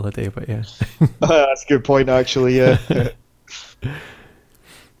game another day, but yeah. That's a good point, actually, yeah.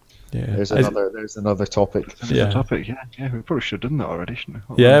 Yeah. There's another topic. Another topic, yeah. We probably should have done that already, shouldn't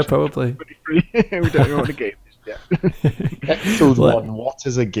we? Yeah, probably. We don't know what a game is yet. Episode 1, what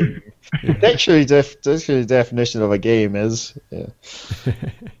is a game? Dictionary definition of a game is... Yeah.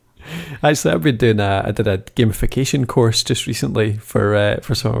 Actually, I did a gamification course just recently for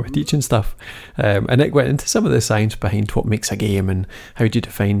some of my teaching stuff, and it went into some of the science behind what makes a game and how do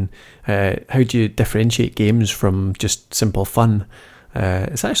you differentiate games from just simple fun.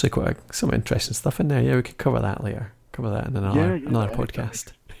 It's actually quite some interesting stuff in there. Yeah, we could cover that later. Cover that in another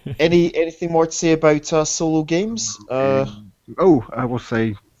podcast. Anything more to say about solo games? I will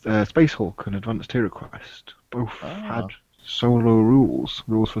say Space Hulk and Advanced Hero Quest both had solo rules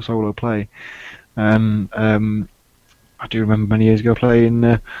for solo play. I do remember many years ago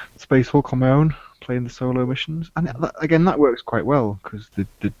playing Space Hulk on my own, playing the solo missions, and that works quite well because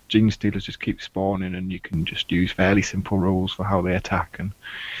the Gene Stealers just keep spawning, and you can just use fairly simple rules for how they attack, and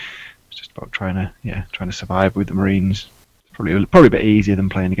it's just about trying to survive with the Marines. Probably a bit easier than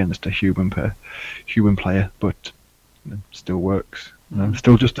playing against a human player, but still works.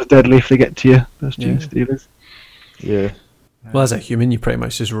 Still just as deadly if they get to you, those Gene Stealers. Yeah. Well, as a human, you pretty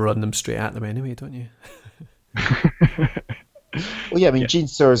much just run them straight at them anyway, don't you? Well, yeah, I mean, Gene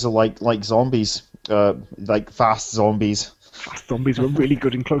Stealers are like zombies, like fast zombies. Fast zombies were really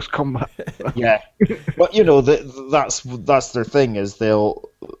good in close combat. Yeah, but that's their thing is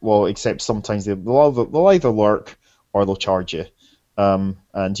except sometimes they'll either lurk or they'll charge you. And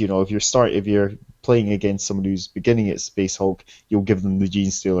if you're playing against someone who's beginning at Space Hulk, you'll give them the Gene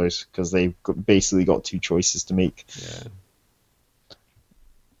Stealers because they've basically got two choices to make.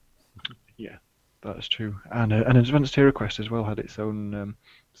 Yeah, that's true. And Advanced Hero Quest as well had its own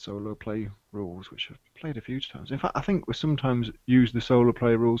solo play rules, which I've played a few times. In fact, I think we sometimes use the solo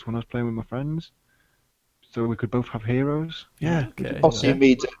play rules when I was playing with my friends, so we could both have heroes. Yeah. Okay. Also, you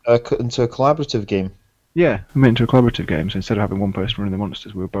made into a collaborative game. Yeah, we made into a collaborative game, so instead of having one person running the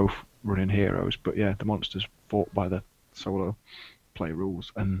monsters, we were both running heroes. But yeah, the monsters fought by the solo play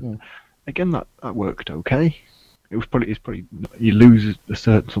rules, and again, that worked okay. It's probably you lose a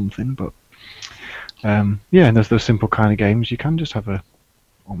certain something, but and there's those simple kind of games. You can just have a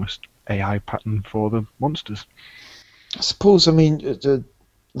almost AI pattern for the monsters. I suppose. I mean, the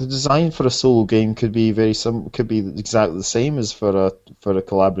design for a solo game could be exactly the same as for a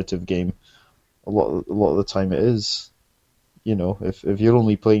collaborative game. A lot of the time it is. If you're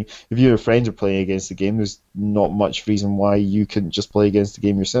only playing, if your friends are playing against the game, there's not much reason why you couldn't just play against the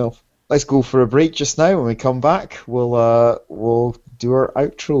game yourself. Let's go for a break just now. When we come back, we'll do our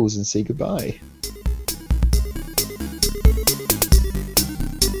outros and say goodbye.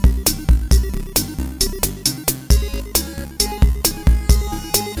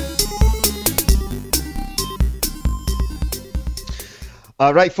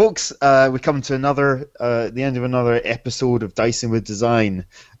 Right, folks, we come to the end of another episode of Dicing with Design.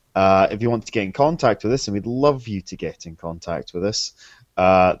 If you want to get in contact with us, and we'd love you to get in contact with us,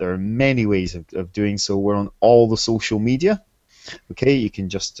 there are many ways of doing so. We're on all the social media. Okay, you can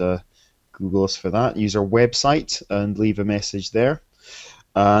just Google us for that. Use our website and leave a message there.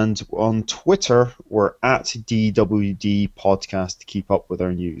 And on Twitter, we're at DWD Podcast to keep up with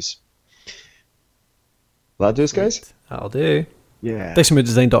our news. Will that do us, guys? That'll do. Yeah.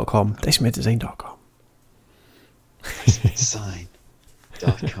 DicingWithDesign.com. DicingWithDesign.com.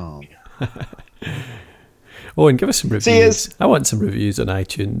 DicingWithDesign.com. Oh, and give us some reviews. I want some reviews on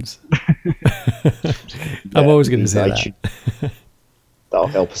iTunes. I'm always going to say that. That'll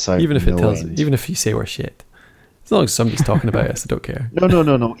help us out. Even if you say we're shit. As long as somebody's talking about us, I don't care. No.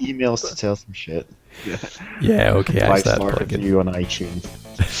 Emails to tell some shit. Yeah, okay. 5-star review on iTunes.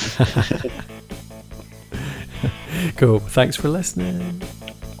 Cool. Thanks for listening.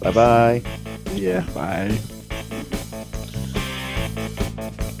 Bye-bye. Yeah, bye.